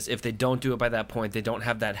 because if they don't do it by that point, they don't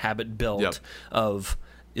have that habit built of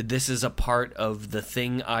this is a part of the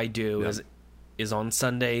thing I do is on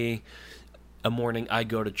Sunday a morning I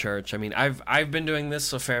go to church. I mean, I've been doing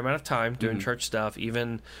this a fair amount of time, doing church stuff,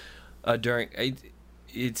 even during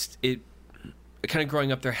it kind of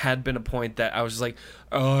growing up. There had been a point that I was like,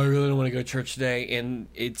 I really don't want to go to church today, and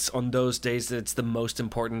it's on those days that it's the most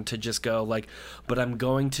important to just go, like, but I'm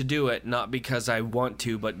going to do it, not because I want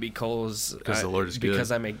to, but because the Lord is good.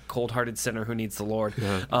 Because I'm a cold-hearted sinner who needs the Lord.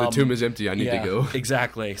 The tomb is empty, I need to go.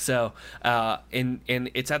 Exactly. So and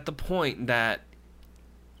it's at the point that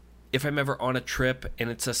if I'm ever on a trip and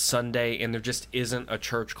it's a Sunday and there just isn't a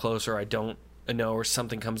church close, or I don't know, or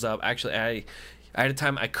something comes up. Actually, I had a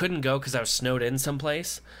time I couldn't go because I was snowed in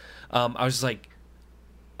someplace. I was just like,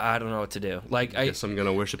 I don't know what to do. Like, I guess I'm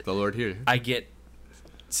gonna worship the Lord here. I get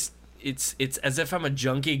it's as if I'm a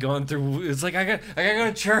junkie going through. It's like I gotta go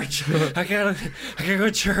to church. I gotta go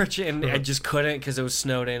to church, and I just couldn't because it was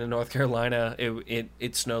snowed in North Carolina.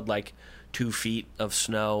 It snowed like 2 feet of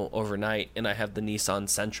snow overnight, and I have the Nissan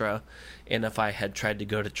Sentra, and if I had tried to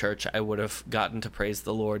go to church, I would have gotten to praise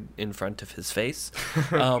the Lord in front of his face.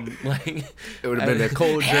 Like it would have been a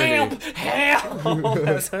cold journey. Help!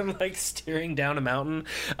 As I'm like steering down a mountain.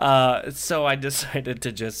 So I decided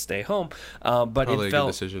to just stay home. But probably it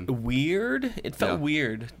felt weird. It felt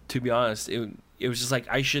weird, to be honest. It was just like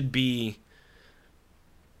I should be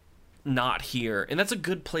not here, and that's a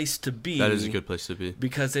good place to be. That is a good place to be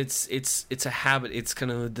because it's a habit. It's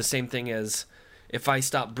kind of the same thing as if I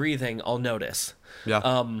stop breathing, I'll notice.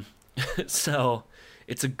 So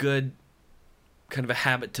it's a good kind of a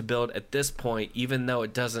habit to build at this point, even though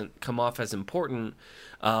it doesn't come off as important.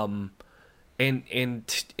 And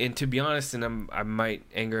to be honest, and I might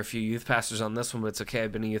anger a few youth pastors on this one, but it's okay.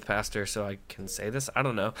 I've been a youth pastor, so I can say this. I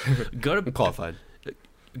don't know. I'm qualified.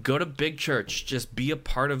 Go to big church. Just be a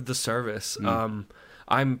part of the service.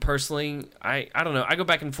 I'm personally, I don't know. I go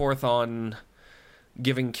back and forth on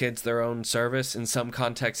giving kids their own service. In some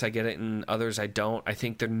contexts, I get it. In others, I don't. I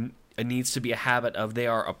think it needs to be a habit of they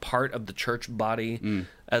are a part of the church body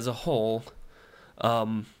as a whole.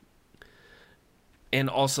 And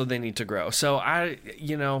also they need to grow. So kind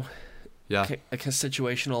of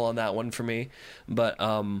situational on that one for me. But,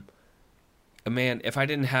 man, if I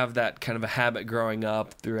didn't have that kind of a habit growing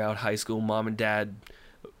up throughout high school, mom and dad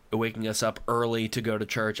waking us up early to go to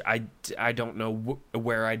church, I don't know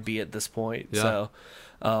where I'd be at this point. Yeah. So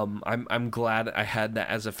I'm glad I had that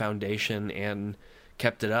as a foundation and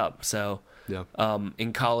kept it up. So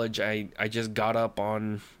in college, I just got up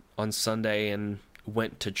on Sunday and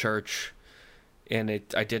went to church, and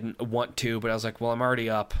I didn't want to, but I was like, well, I'm already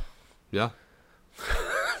up. Yeah.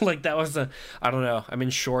 Like that was I don't know. I'm in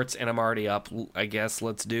shorts and I'm already up. I guess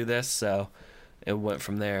let's do this. So it went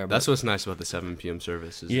from there. That's what's nice about the 7 p.m.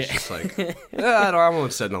 service. Is it's just like, I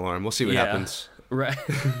won't set an alarm. We'll see what happens. Right.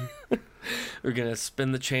 We're gonna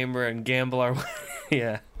spin the chamber and gamble our way.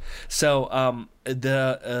 Yeah. So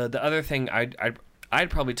the other thing I'd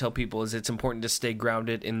probably tell people is it's important to stay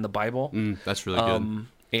grounded in the Bible. That's really good.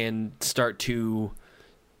 And start to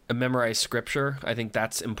memorize scripture. I think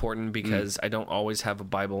that's important because I don't always have a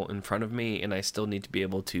Bible in front of me, and I still need to be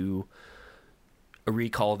able to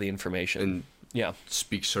recall the information and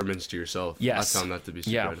speak sermons to yourself. Yes. I found that to be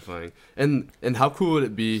super edifying. And how cool would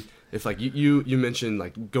it be if like you mentioned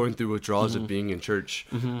like going through withdrawals of being in church,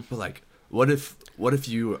 but like what if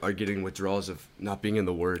you are getting withdrawals of not being in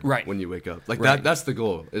the Word when you wake up? Like that's the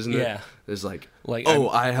goal, isn't it? Yeah. It's like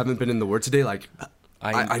I haven't been in the Word today. Like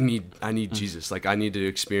I need Jesus. Like I need to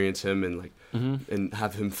experience Him and like and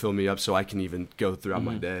have Him fill me up so I can even go throughout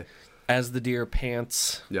my day. As the deer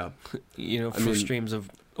pants, for streams of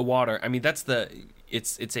water. I mean, that's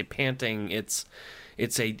it's a panting. It's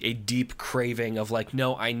a deep craving of like,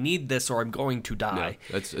 no, I need this or I'm going to die.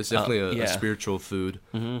 Yeah, it's definitely a spiritual food.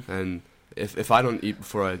 And if I don't eat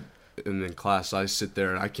before I'm in class, I sit there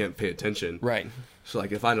and I can't pay attention. Right. So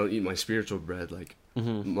like if I don't eat my spiritual bread, like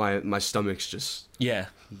my stomach's just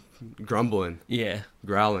grumbling,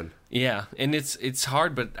 growling. Yeah, and it's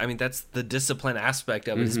hard, but I mean that's the discipline aspect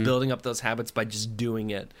of it is building up those habits by just doing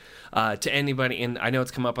it. To anybody, and I know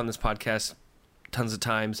it's come up on this podcast tons of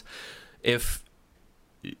times, if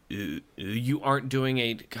you aren't doing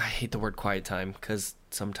I hate the word quiet time because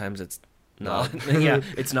sometimes it's not.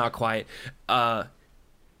 It's not quiet.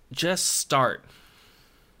 Just start.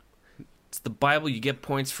 It's the Bible. You get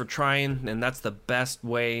points for trying, and that's the best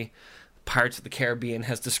way Pirates of the Caribbean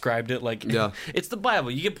has described it. Like, it's the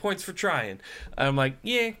Bible. You get points for trying. I'm like,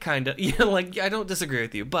 yeah, kind of. Like I don't disagree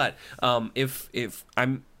with you, but if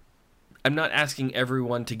I'm not asking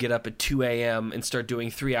everyone to get up at 2 a.m. and start doing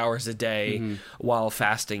 3 hours a day while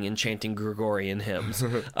fasting and chanting Gregorian hymns.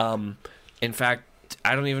 In fact,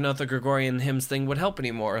 I don't even know if the Gregorian hymns thing would help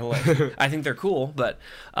anymore. Like, I think they're cool, but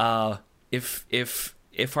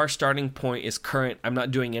if our starting point is current, I'm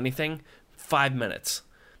not doing anything, 5 minutes.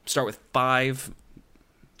 Start with 5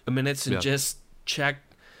 minutes and just check,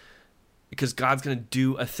 because God's going to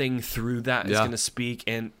do a thing through that. It's going to speak,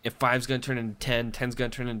 and if 5's going to turn into 10, 10's going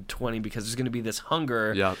to turn into 20, because there's going to be this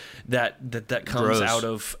hunger that comes out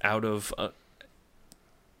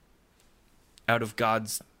of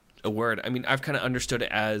God's word. I mean, I've kind of understood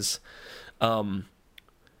it as a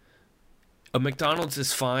McDonald's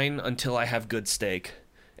is fine until I have good steak,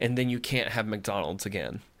 and then you can't have McDonald's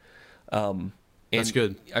again. That's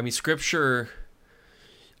good. I mean, scripture,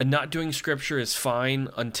 not doing scripture is fine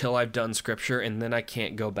until I've done scripture, and then I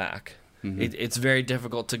can't go back. It's very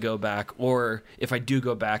difficult to go back, or if I do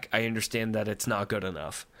go back, I understand that it's not good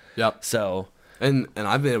enough. Yep. So, and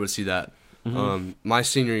I've been able to see that. My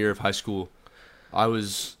senior year of high school,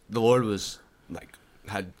 the Lord was like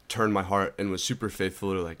had turned my heart and was super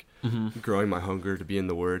faithful to like growing my hunger to be in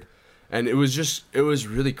the Word, and it was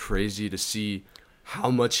really crazy to see how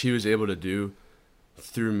much He was able to do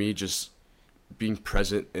through me just being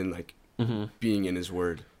present and like being in His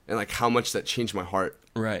Word, and like how much that changed my heart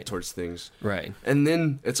towards things. Right. And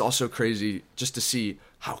then it's also crazy just to see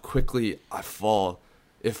how quickly I fall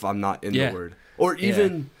if I'm not in the Word, or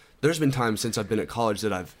even there's been times since I've been at college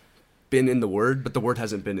that I've been in the Word, but the Word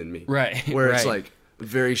hasn't been in me. Right. Where it's like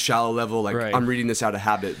very shallow level, like I'm reading this out of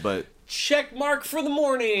habit, but check mark for the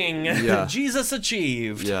morning. Yeah. Jesus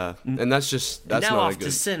achieved. Yeah, and that's now not off good.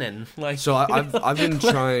 To sinning. Like so, I've been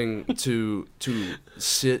trying to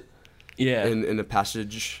sit in a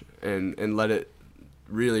passage and let it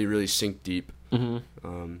really, really sink deep.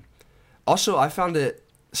 Also, I found it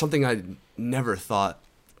something I never thought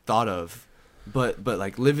of. But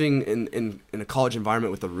like living in a college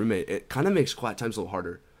environment with a roommate, it kind of makes quiet times a little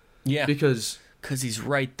harder. Yeah. Because he's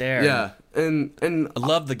right there. Yeah. And I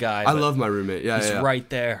love the guy. I love my roommate. Yeah. He's right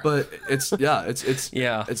there. But it's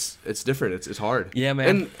different. It's hard. Yeah,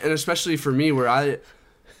 man. And especially for me where I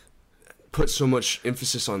put so much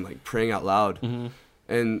emphasis on like praying out loud.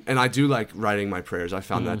 And I do like writing my prayers. I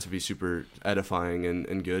found that to be super edifying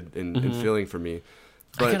and good and filling for me.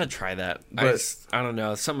 But, I gotta try that. But I don't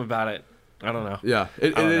know. Something about it. I don't know. Yeah,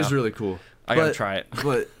 it is really cool. I gotta try it.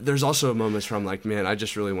 But there's also moments where I'm like, man, I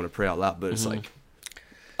just really want to pray out loud. But it's like,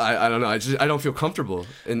 I don't know. I don't feel comfortable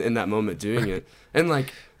in that moment doing it. And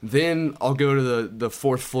like, then I'll go to the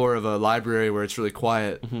fourth floor of a library where it's really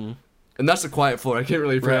quiet. And that's the quiet floor. I can't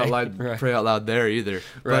really pray out loud there either.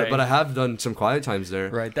 But I have done some quiet times there.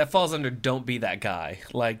 Right. That falls under don't be that guy.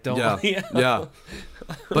 Like don't. Yeah.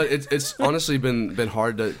 But it's honestly been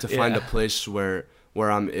hard to find a place where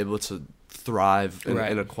I'm able to thrive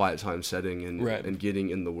in a quiet time setting and getting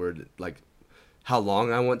in the Word, like how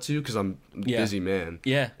long I want to, because I'm a busy man.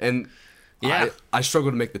 And I struggle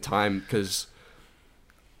to make the time because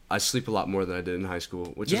I sleep a lot more than I did in high school,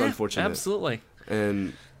 which is unfortunate. Absolutely.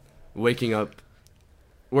 And waking up,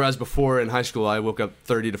 whereas before in high school I woke up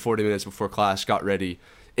 30 to 40 minutes before class, got ready,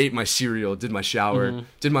 ate my cereal, did my shower,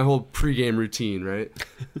 did my whole pregame routine, right?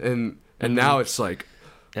 And now it's like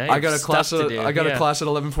I got a class at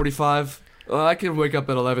 11:45. I can wake up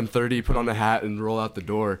at 11:30, put on a hat, and roll out the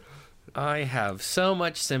door. I have so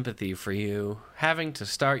much sympathy for you having to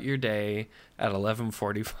start your day at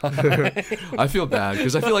 11:45. I feel bad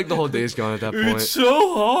because I feel like the whole day's gone at that point. It's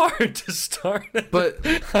so hard to start. But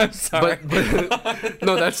I'm sorry. But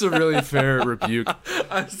no, that's a really fair rebuke.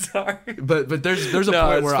 I'm sorry. But there's a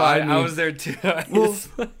point where I was there too.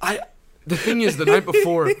 The thing is, the night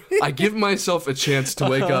before, I give myself a chance to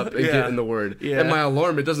wake up and get in the Word. Yeah. And my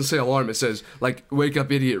alarm, it doesn't say alarm. It says, like, wake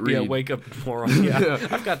up, idiot, read. Yeah, wake up, moron. Yeah.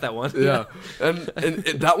 I've got that one. Yeah. And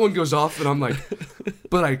that one goes off, and I'm like,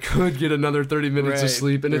 but I could get another 30 minutes of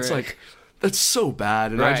sleep. And it's like, that's so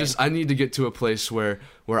bad. And I need to get to a place where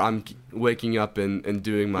I'm waking up and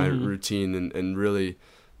doing my routine and really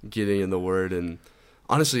getting in the Word. And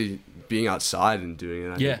honestly, being outside and doing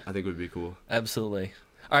it, I think would be cool. Absolutely.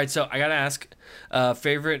 All right, so I got to ask,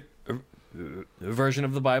 favorite version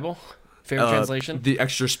of the Bible? Favorite translation? The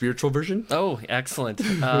extra spiritual version. Oh, excellent.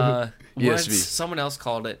 ESV. Someone else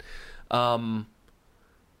called it. What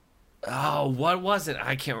was it?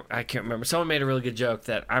 I can't remember. Someone made a really good joke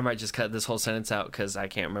that I might just cut this whole sentence out because I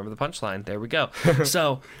can't remember the punchline. There we go.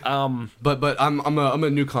 So, but I'm a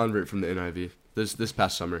new convert from the NIV this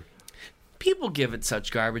past summer. People give it such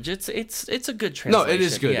garbage. It's a good translation. No, it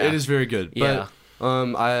is good. Yeah. It is very good. But,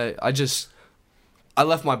 I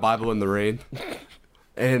left my Bible in the rain,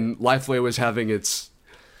 and Lifeway was having its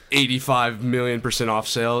 85 million% off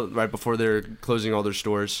sale right before they're closing all their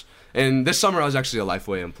stores. And this summer I was actually a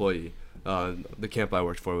Lifeway employee. The camp I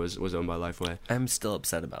worked for was owned by Lifeway. I'm still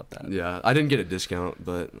upset about that. Yeah, I didn't get a discount,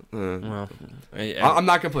 but I'm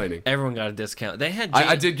not complaining. Everyone got a discount. They had.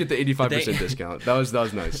 I did get the 85% discount. That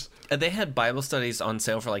was nice. They had Bible studies on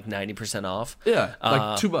sale for like 90% off. Yeah,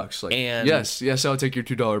 like $2. Like, and yes, I'll take your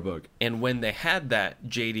 $2 book. And when they had that,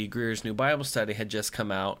 J.D. Greer's new Bible study had just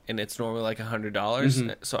come out, and it's normally like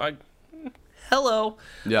 $100. So hello,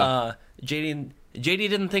 JD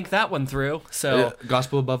didn't think that one through, so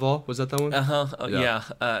Gospel Above All, was that one?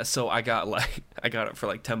 So I got it for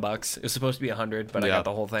like $10. It was supposed to be $100, but I got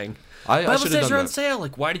the whole thing. Bible studies are on sale.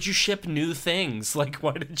 Like, why did you ship new things? Like,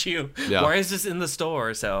 why did you? Yeah. Why is this in the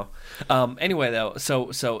store? So, anyway, though,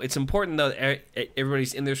 so it's important though that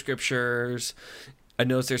everybody's in their scriptures.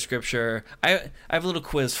 knows their scripture. I have a little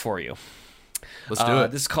quiz for you. Let's do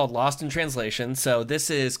it. This is called Lost in Translation. So this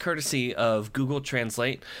is courtesy of Google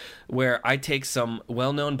Translate, where I take some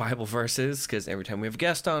well-known Bible verses, because every time we have a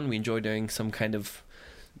guest on, we enjoy doing some kind of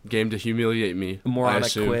game to humiliate me.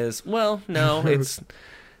 Moronic quiz. Well, no, it's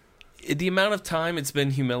the amount of time it's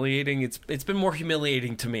been humiliating. It's been more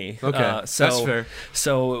humiliating to me. Okay, that's fair.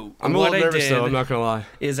 So I'm a little nervous, though. I'm not gonna lie.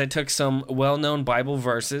 Is I took some well-known Bible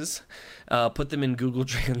verses, put them in Google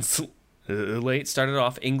Translate. Started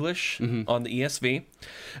off English on the ESV,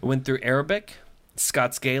 went through Arabic,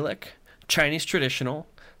 Scots Gaelic, Chinese traditional,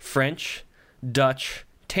 French, Dutch,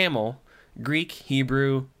 Tamil, Greek,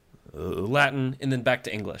 Hebrew, Latin, and then back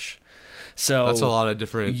to English. So that's a lot of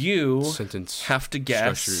different you sentence have to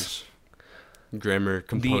guess structures, grammar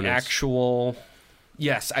components. The actual.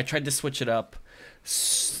 Yes, I tried to switch it up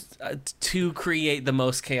to create the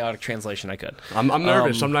most chaotic translation I could. I'm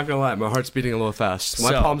nervous. I'm not gonna lie. My heart's beating a little fast.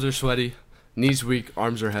 My palms are sweaty, knees weak,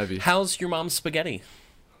 arms are heavy. How's your mom's spaghetti?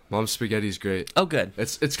 Mom's spaghetti's great. Oh, good.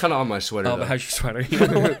 It's kind of on my sweater. Oh, but how's your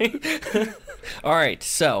sweater? All right,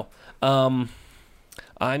 so I'm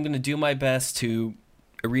gonna do my best to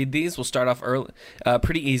read these. We'll start off early,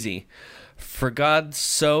 pretty easy. For God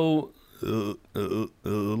so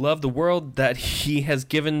loved the world that he has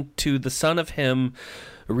given to the Son of him,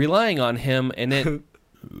 relying on him, and it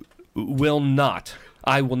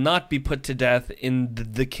I will not be put to death, in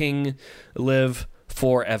the King live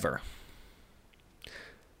forever.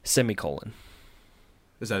 Semicolon.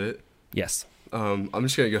 Is that it? Yes. I'm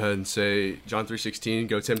just gonna go ahead and say John 3:16.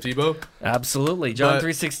 Go Tim Tebow. Absolutely, John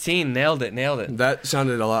 3:16. Nailed it. That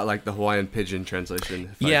sounded a lot like the Hawaiian Pidgin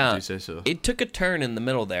translation. If I do say so. It took a turn in the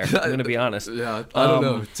middle there. I'm gonna be honest. Yeah, I don't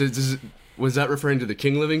know. Was that referring to the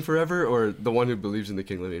King living forever, or the one who believes in the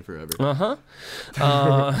King living forever? I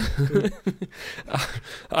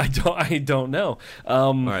don't know.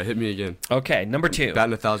 All right, hit me again. Okay, number 2.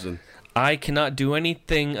 Batting 1,000. I cannot do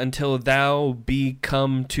anything until thou be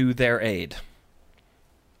come to their aid.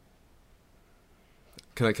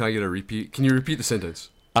 Can I get a repeat? Can you repeat the sentence?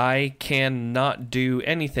 I cannot do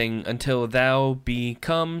anything until thou be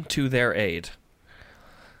come to their aid.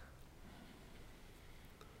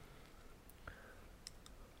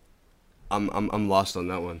 I'm lost on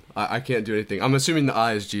that one. I can't do anything. I'm assuming the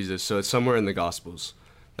I is Jesus, so it's somewhere in the Gospels.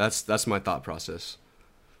 That's my thought process.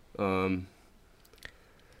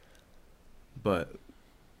 But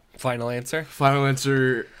final answer? Final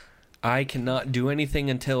answer. I cannot do anything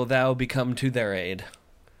until thou become to their aid.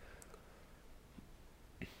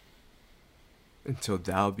 Until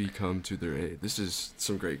thou become to their aid. This is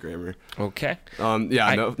some great grammar. Okay.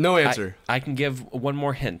 No answer. I can give one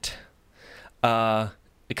more hint.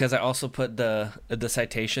 Because I also put the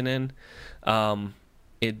citation in.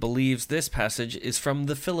 It believes this passage is from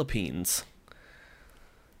the Philippines.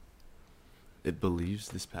 It believes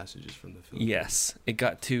this passage is from the Philippines. Yes, it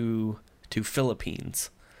got to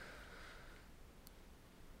Philippines.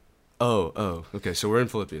 Oh, okay. So we're in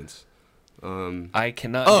Philippians. I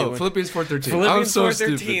cannot. Philippians 4:13. Philippians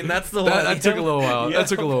 4:13. That's the one. That took a little while. Yep. That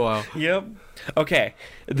took a little while. Yep. Okay.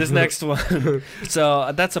 This next one.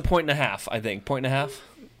 So that's a 1.5, I think. 1.5.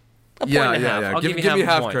 Yeah. Give me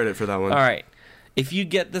half credit for that one. All right. If you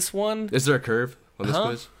get this one, is there a curve on this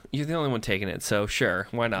quiz? You're the only one taking it, so sure,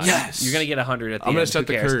 why not? Yes. You're gonna get 100 at the end. I'm gonna set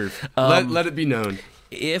the curve. Let it be known.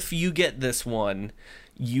 If you get this one,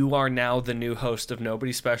 you are now the new host of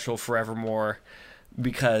Nobody Special forevermore,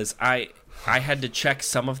 because I had to check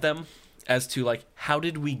some of them as to like how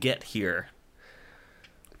did we get here.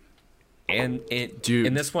 And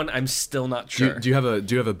in this one, I'm still not sure. Do you have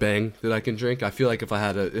a Bang that I can drink? I feel like if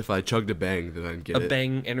I chugged a Bang, then I'd get it. A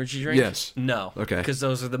Bang energy drink? Yes. No. Okay. Because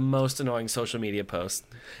those are the most annoying social media posts,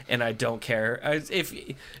 and I don't care. If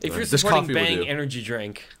you're supporting Bang energy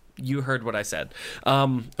drink, you heard what I said.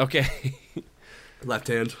 Okay. Left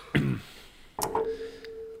hand.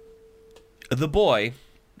 The boy,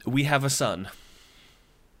 we have a son.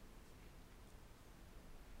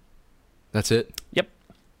 That's it? Yep.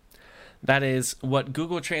 That is what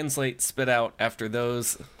Google Translate spit out after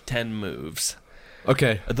those 10 moves.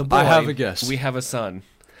 Okay, the boy, I have a guess. We have a son.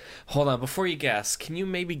 Hold on, before you guess, can you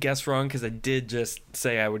maybe guess wrong? Because I did just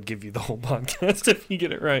say I would give you the whole podcast if you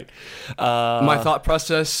get it right. My thought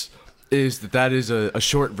process is that is a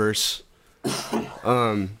short verse.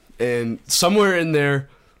 And somewhere in there,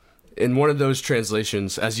 in one of those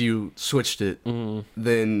translations, as you switched it,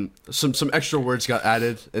 then some extra words got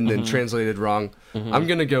added and then translated wrong. I'm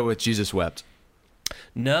going to go with Jesus wept.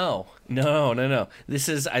 No. This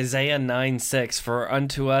is Isaiah 9:6. For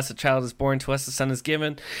unto us a child is born, to us a son is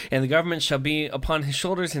given, and the government shall be upon his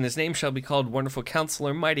shoulders, and his name shall be called Wonderful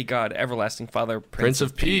Counselor, Mighty God, Everlasting Father, Prince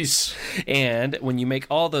of Peace. And when you make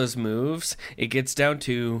all those moves, it gets down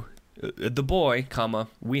to the boy, comma,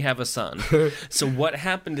 we have a son. So what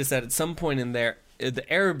happened is that at some point in there, the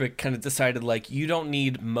Arabic kind of decided, like, you don't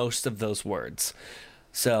need most of those words.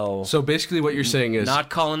 So basically what you're saying is... Not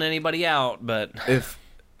calling anybody out, but...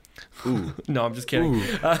 No, I'm just kidding.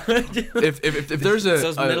 If there's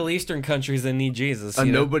those Middle Eastern countries that need Jesus,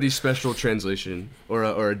 Nobody Special translation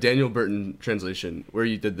or a Daniel Burton translation where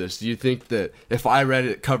you did this, do you think that if I read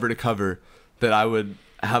it cover to cover that I would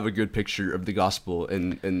have a good picture of the gospel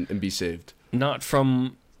and be saved? Not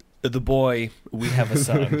from the boy, we have a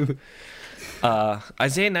son.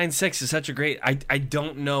 Isaiah 9:6 is such a great... I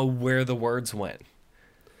don't know where the words went.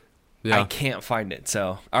 Yeah. I can't find it.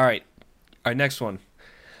 So, all right, next one.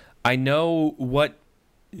 I know what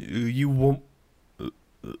you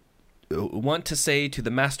want to say to the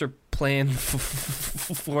master plan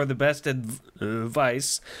for the best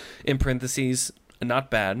advice, in parentheses, not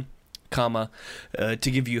bad, comma, to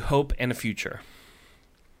give you hope and a future.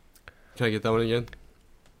 Can I get that one again?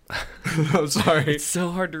 I'm sorry. It's so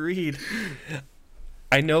hard to read.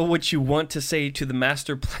 I know what you want to say to the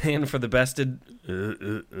master plan for the best advice,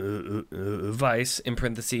 in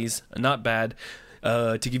parentheses, not bad,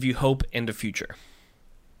 to give you hope and a future.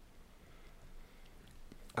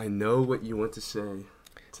 I know what you want to say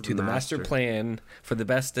to the master plan for the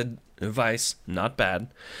best advice, not bad,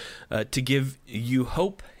 to give you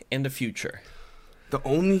hope and a future. The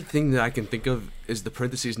only thing that I can think of is the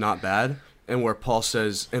parentheses, not bad, and where Paul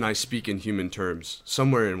says, and I speak in human terms,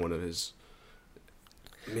 somewhere in one of his...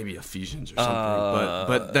 Maybe Ephesians or something,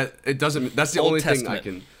 but that it doesn't. That's the Old only Testament.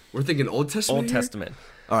 Thing I can. We're thinking Old Testament. Old Testament.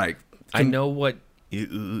 All right. I know what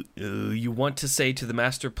you want to say to the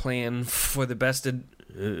master plan for the best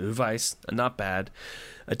advice, not bad,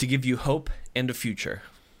 to give you hope and a future.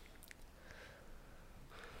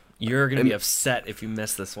 You're gonna be upset if you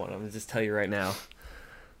miss this one. I'm gonna just tell you right now.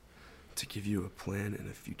 To give you a plan and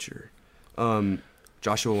a future.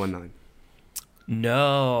 Joshua 1:9.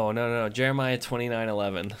 No. Jeremiah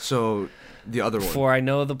 29:11. So the other one. For I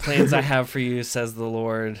know the plans I have for you, says the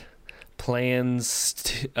Lord, plans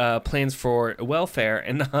for welfare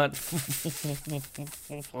and not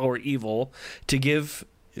for evil, to give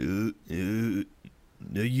you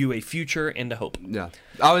a future and a hope. Yeah,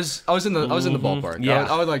 I was in the ballpark.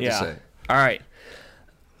 Yeah, I would like to say. All right,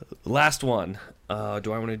 last one.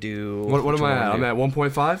 Do I want to do? What am I at? I'm at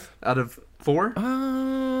 1.5 out of 4.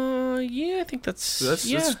 Yeah, I think that's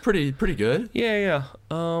pretty good. Yeah.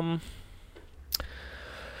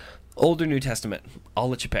 Old or New Testament? I'll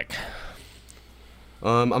let you pick.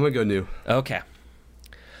 I'm gonna go new. Okay.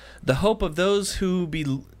 The hope of those who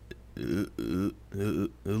believe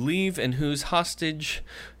and whose hostage.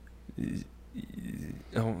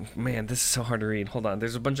 Oh man, this is so hard to read. Hold on,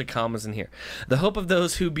 there's a bunch of commas in here. The hope of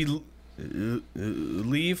those who believe,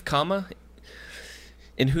 comma,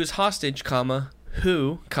 in whose hostage, comma,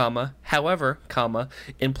 who, comma, however, comma,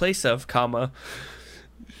 in place of, comma,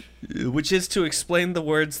 which is to explain the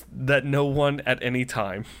words that no one at any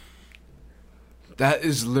time. That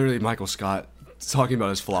is literally Michael Scott talking about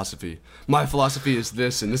his philosophy. My philosophy is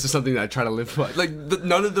this, and this is something that I try to live by. Like,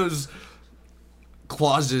 none of those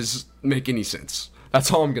clauses make any sense.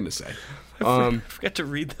 That's all I'm going to say. I forgot to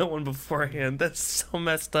read that one beforehand. That's so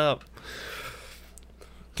messed up.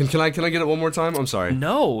 Can I get it one more time? I'm sorry.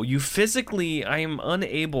 No, you physically, I am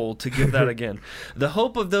unable to give that again. The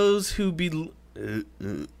hope of those who believe,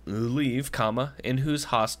 comma, in whose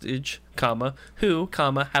hostage, comma, who,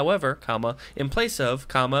 comma, however, comma, in place of,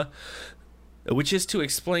 comma, which is to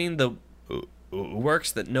explain the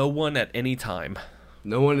works that no one at any time.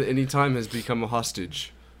 No one at any time has become a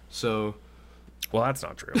hostage. So, well, that's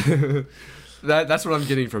not true. That's what I'm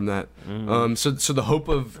getting from that. So the hope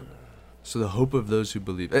of those who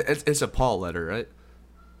believe. It's a Paul letter, right?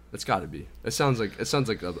 It's got to be. It sounds like a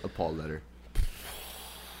Paul letter.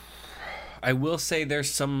 I will say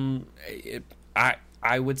there's some.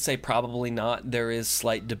 I would say probably not. There is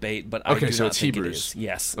slight debate, but I do not think Hebrews. It is.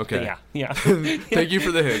 Yes. Okay. Yeah. Thank you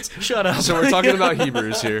for the hints. Shut up. So we're talking about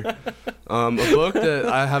Hebrews here, a book that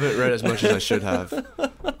I haven't read as much as I should have.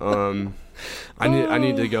 I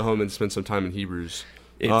need to go home and spend some time in Hebrews.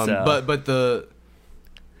 But the.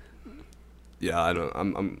 Yeah, I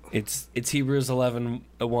don't. It's Hebrews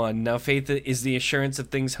 11:1. Now faith is the assurance of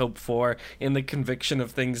things hoped for, and the conviction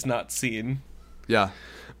of things not seen. Yeah.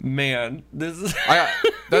 Man, this is.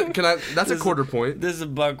 That's a quarter point. This is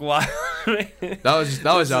buck wild. that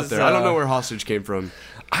was out there. I don't know where hostage came from.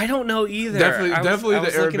 I don't know either. Definitely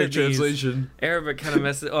the Arabic translation. Arabic kind of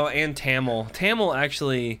messes. Oh, and Tamil. Tamil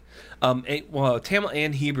actually, Tamil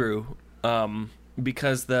and Hebrew,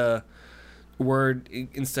 because the word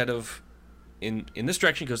instead of in this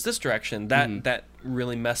direction goes this direction. That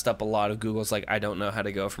really messed up a lot of Google's. Like, I don't know how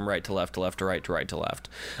to go from right to left to left to right to right to left.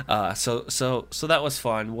 So that was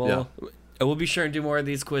fun. We'll be sure and do more of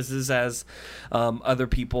these quizzes as other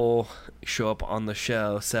people show up on the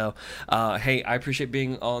show. So, hey, I appreciate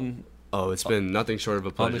being on. Oh, it's been nothing short of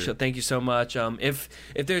a pleasure. On the show. Thank you so much. If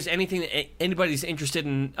there's anything that anybody's interested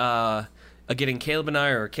in getting Caleb and I,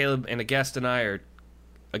 or Caleb and a guest and I, or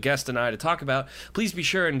a guest and I to talk about, please be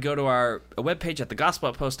sure and go to our webpage at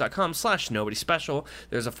thegospeloutpost.com/nobodyspecial.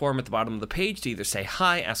 There's a form at the bottom of the page to either say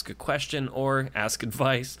hi, ask a question, or ask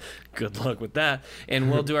advice. Good luck with that. And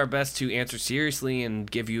we'll do our best to answer seriously and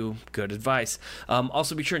give you good advice.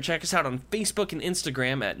 Also, be sure and check us out on Facebook and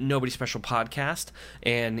Instagram at Nobody Special Podcast.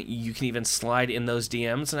 And you can even slide in those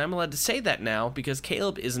DMs. And I'm allowed to say that now because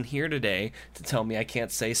Caleb isn't here today to tell me I can't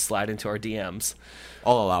say slide into our DMs.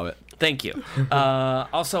 I'll allow it. Thank you.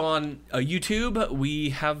 Also on YouTube,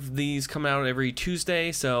 we have these come out every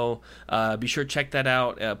Tuesday, so be sure to check that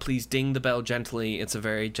out. Please ding the bell gently. It's a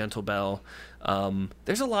very gentle bell.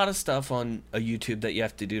 There's a lot of stuff on YouTube that you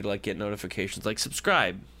have to do to like get notifications, like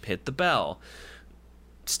subscribe, hit the bell,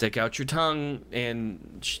 stick out your tongue,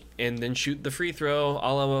 and then shoot the free throw, a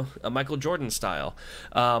la Michael Jordan style.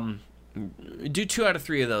 Do 2 out of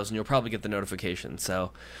 3 of those, and you'll probably get the notification.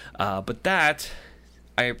 So, but that.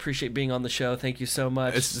 I appreciate being on the show. Thank you so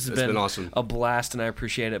much. It's been awesome. A blast, and I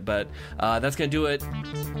appreciate it. But that's going to do it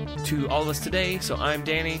to all of us today. So I'm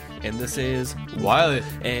Danny, and this is Wiley.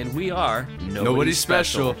 And we are Nobody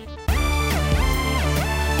Special.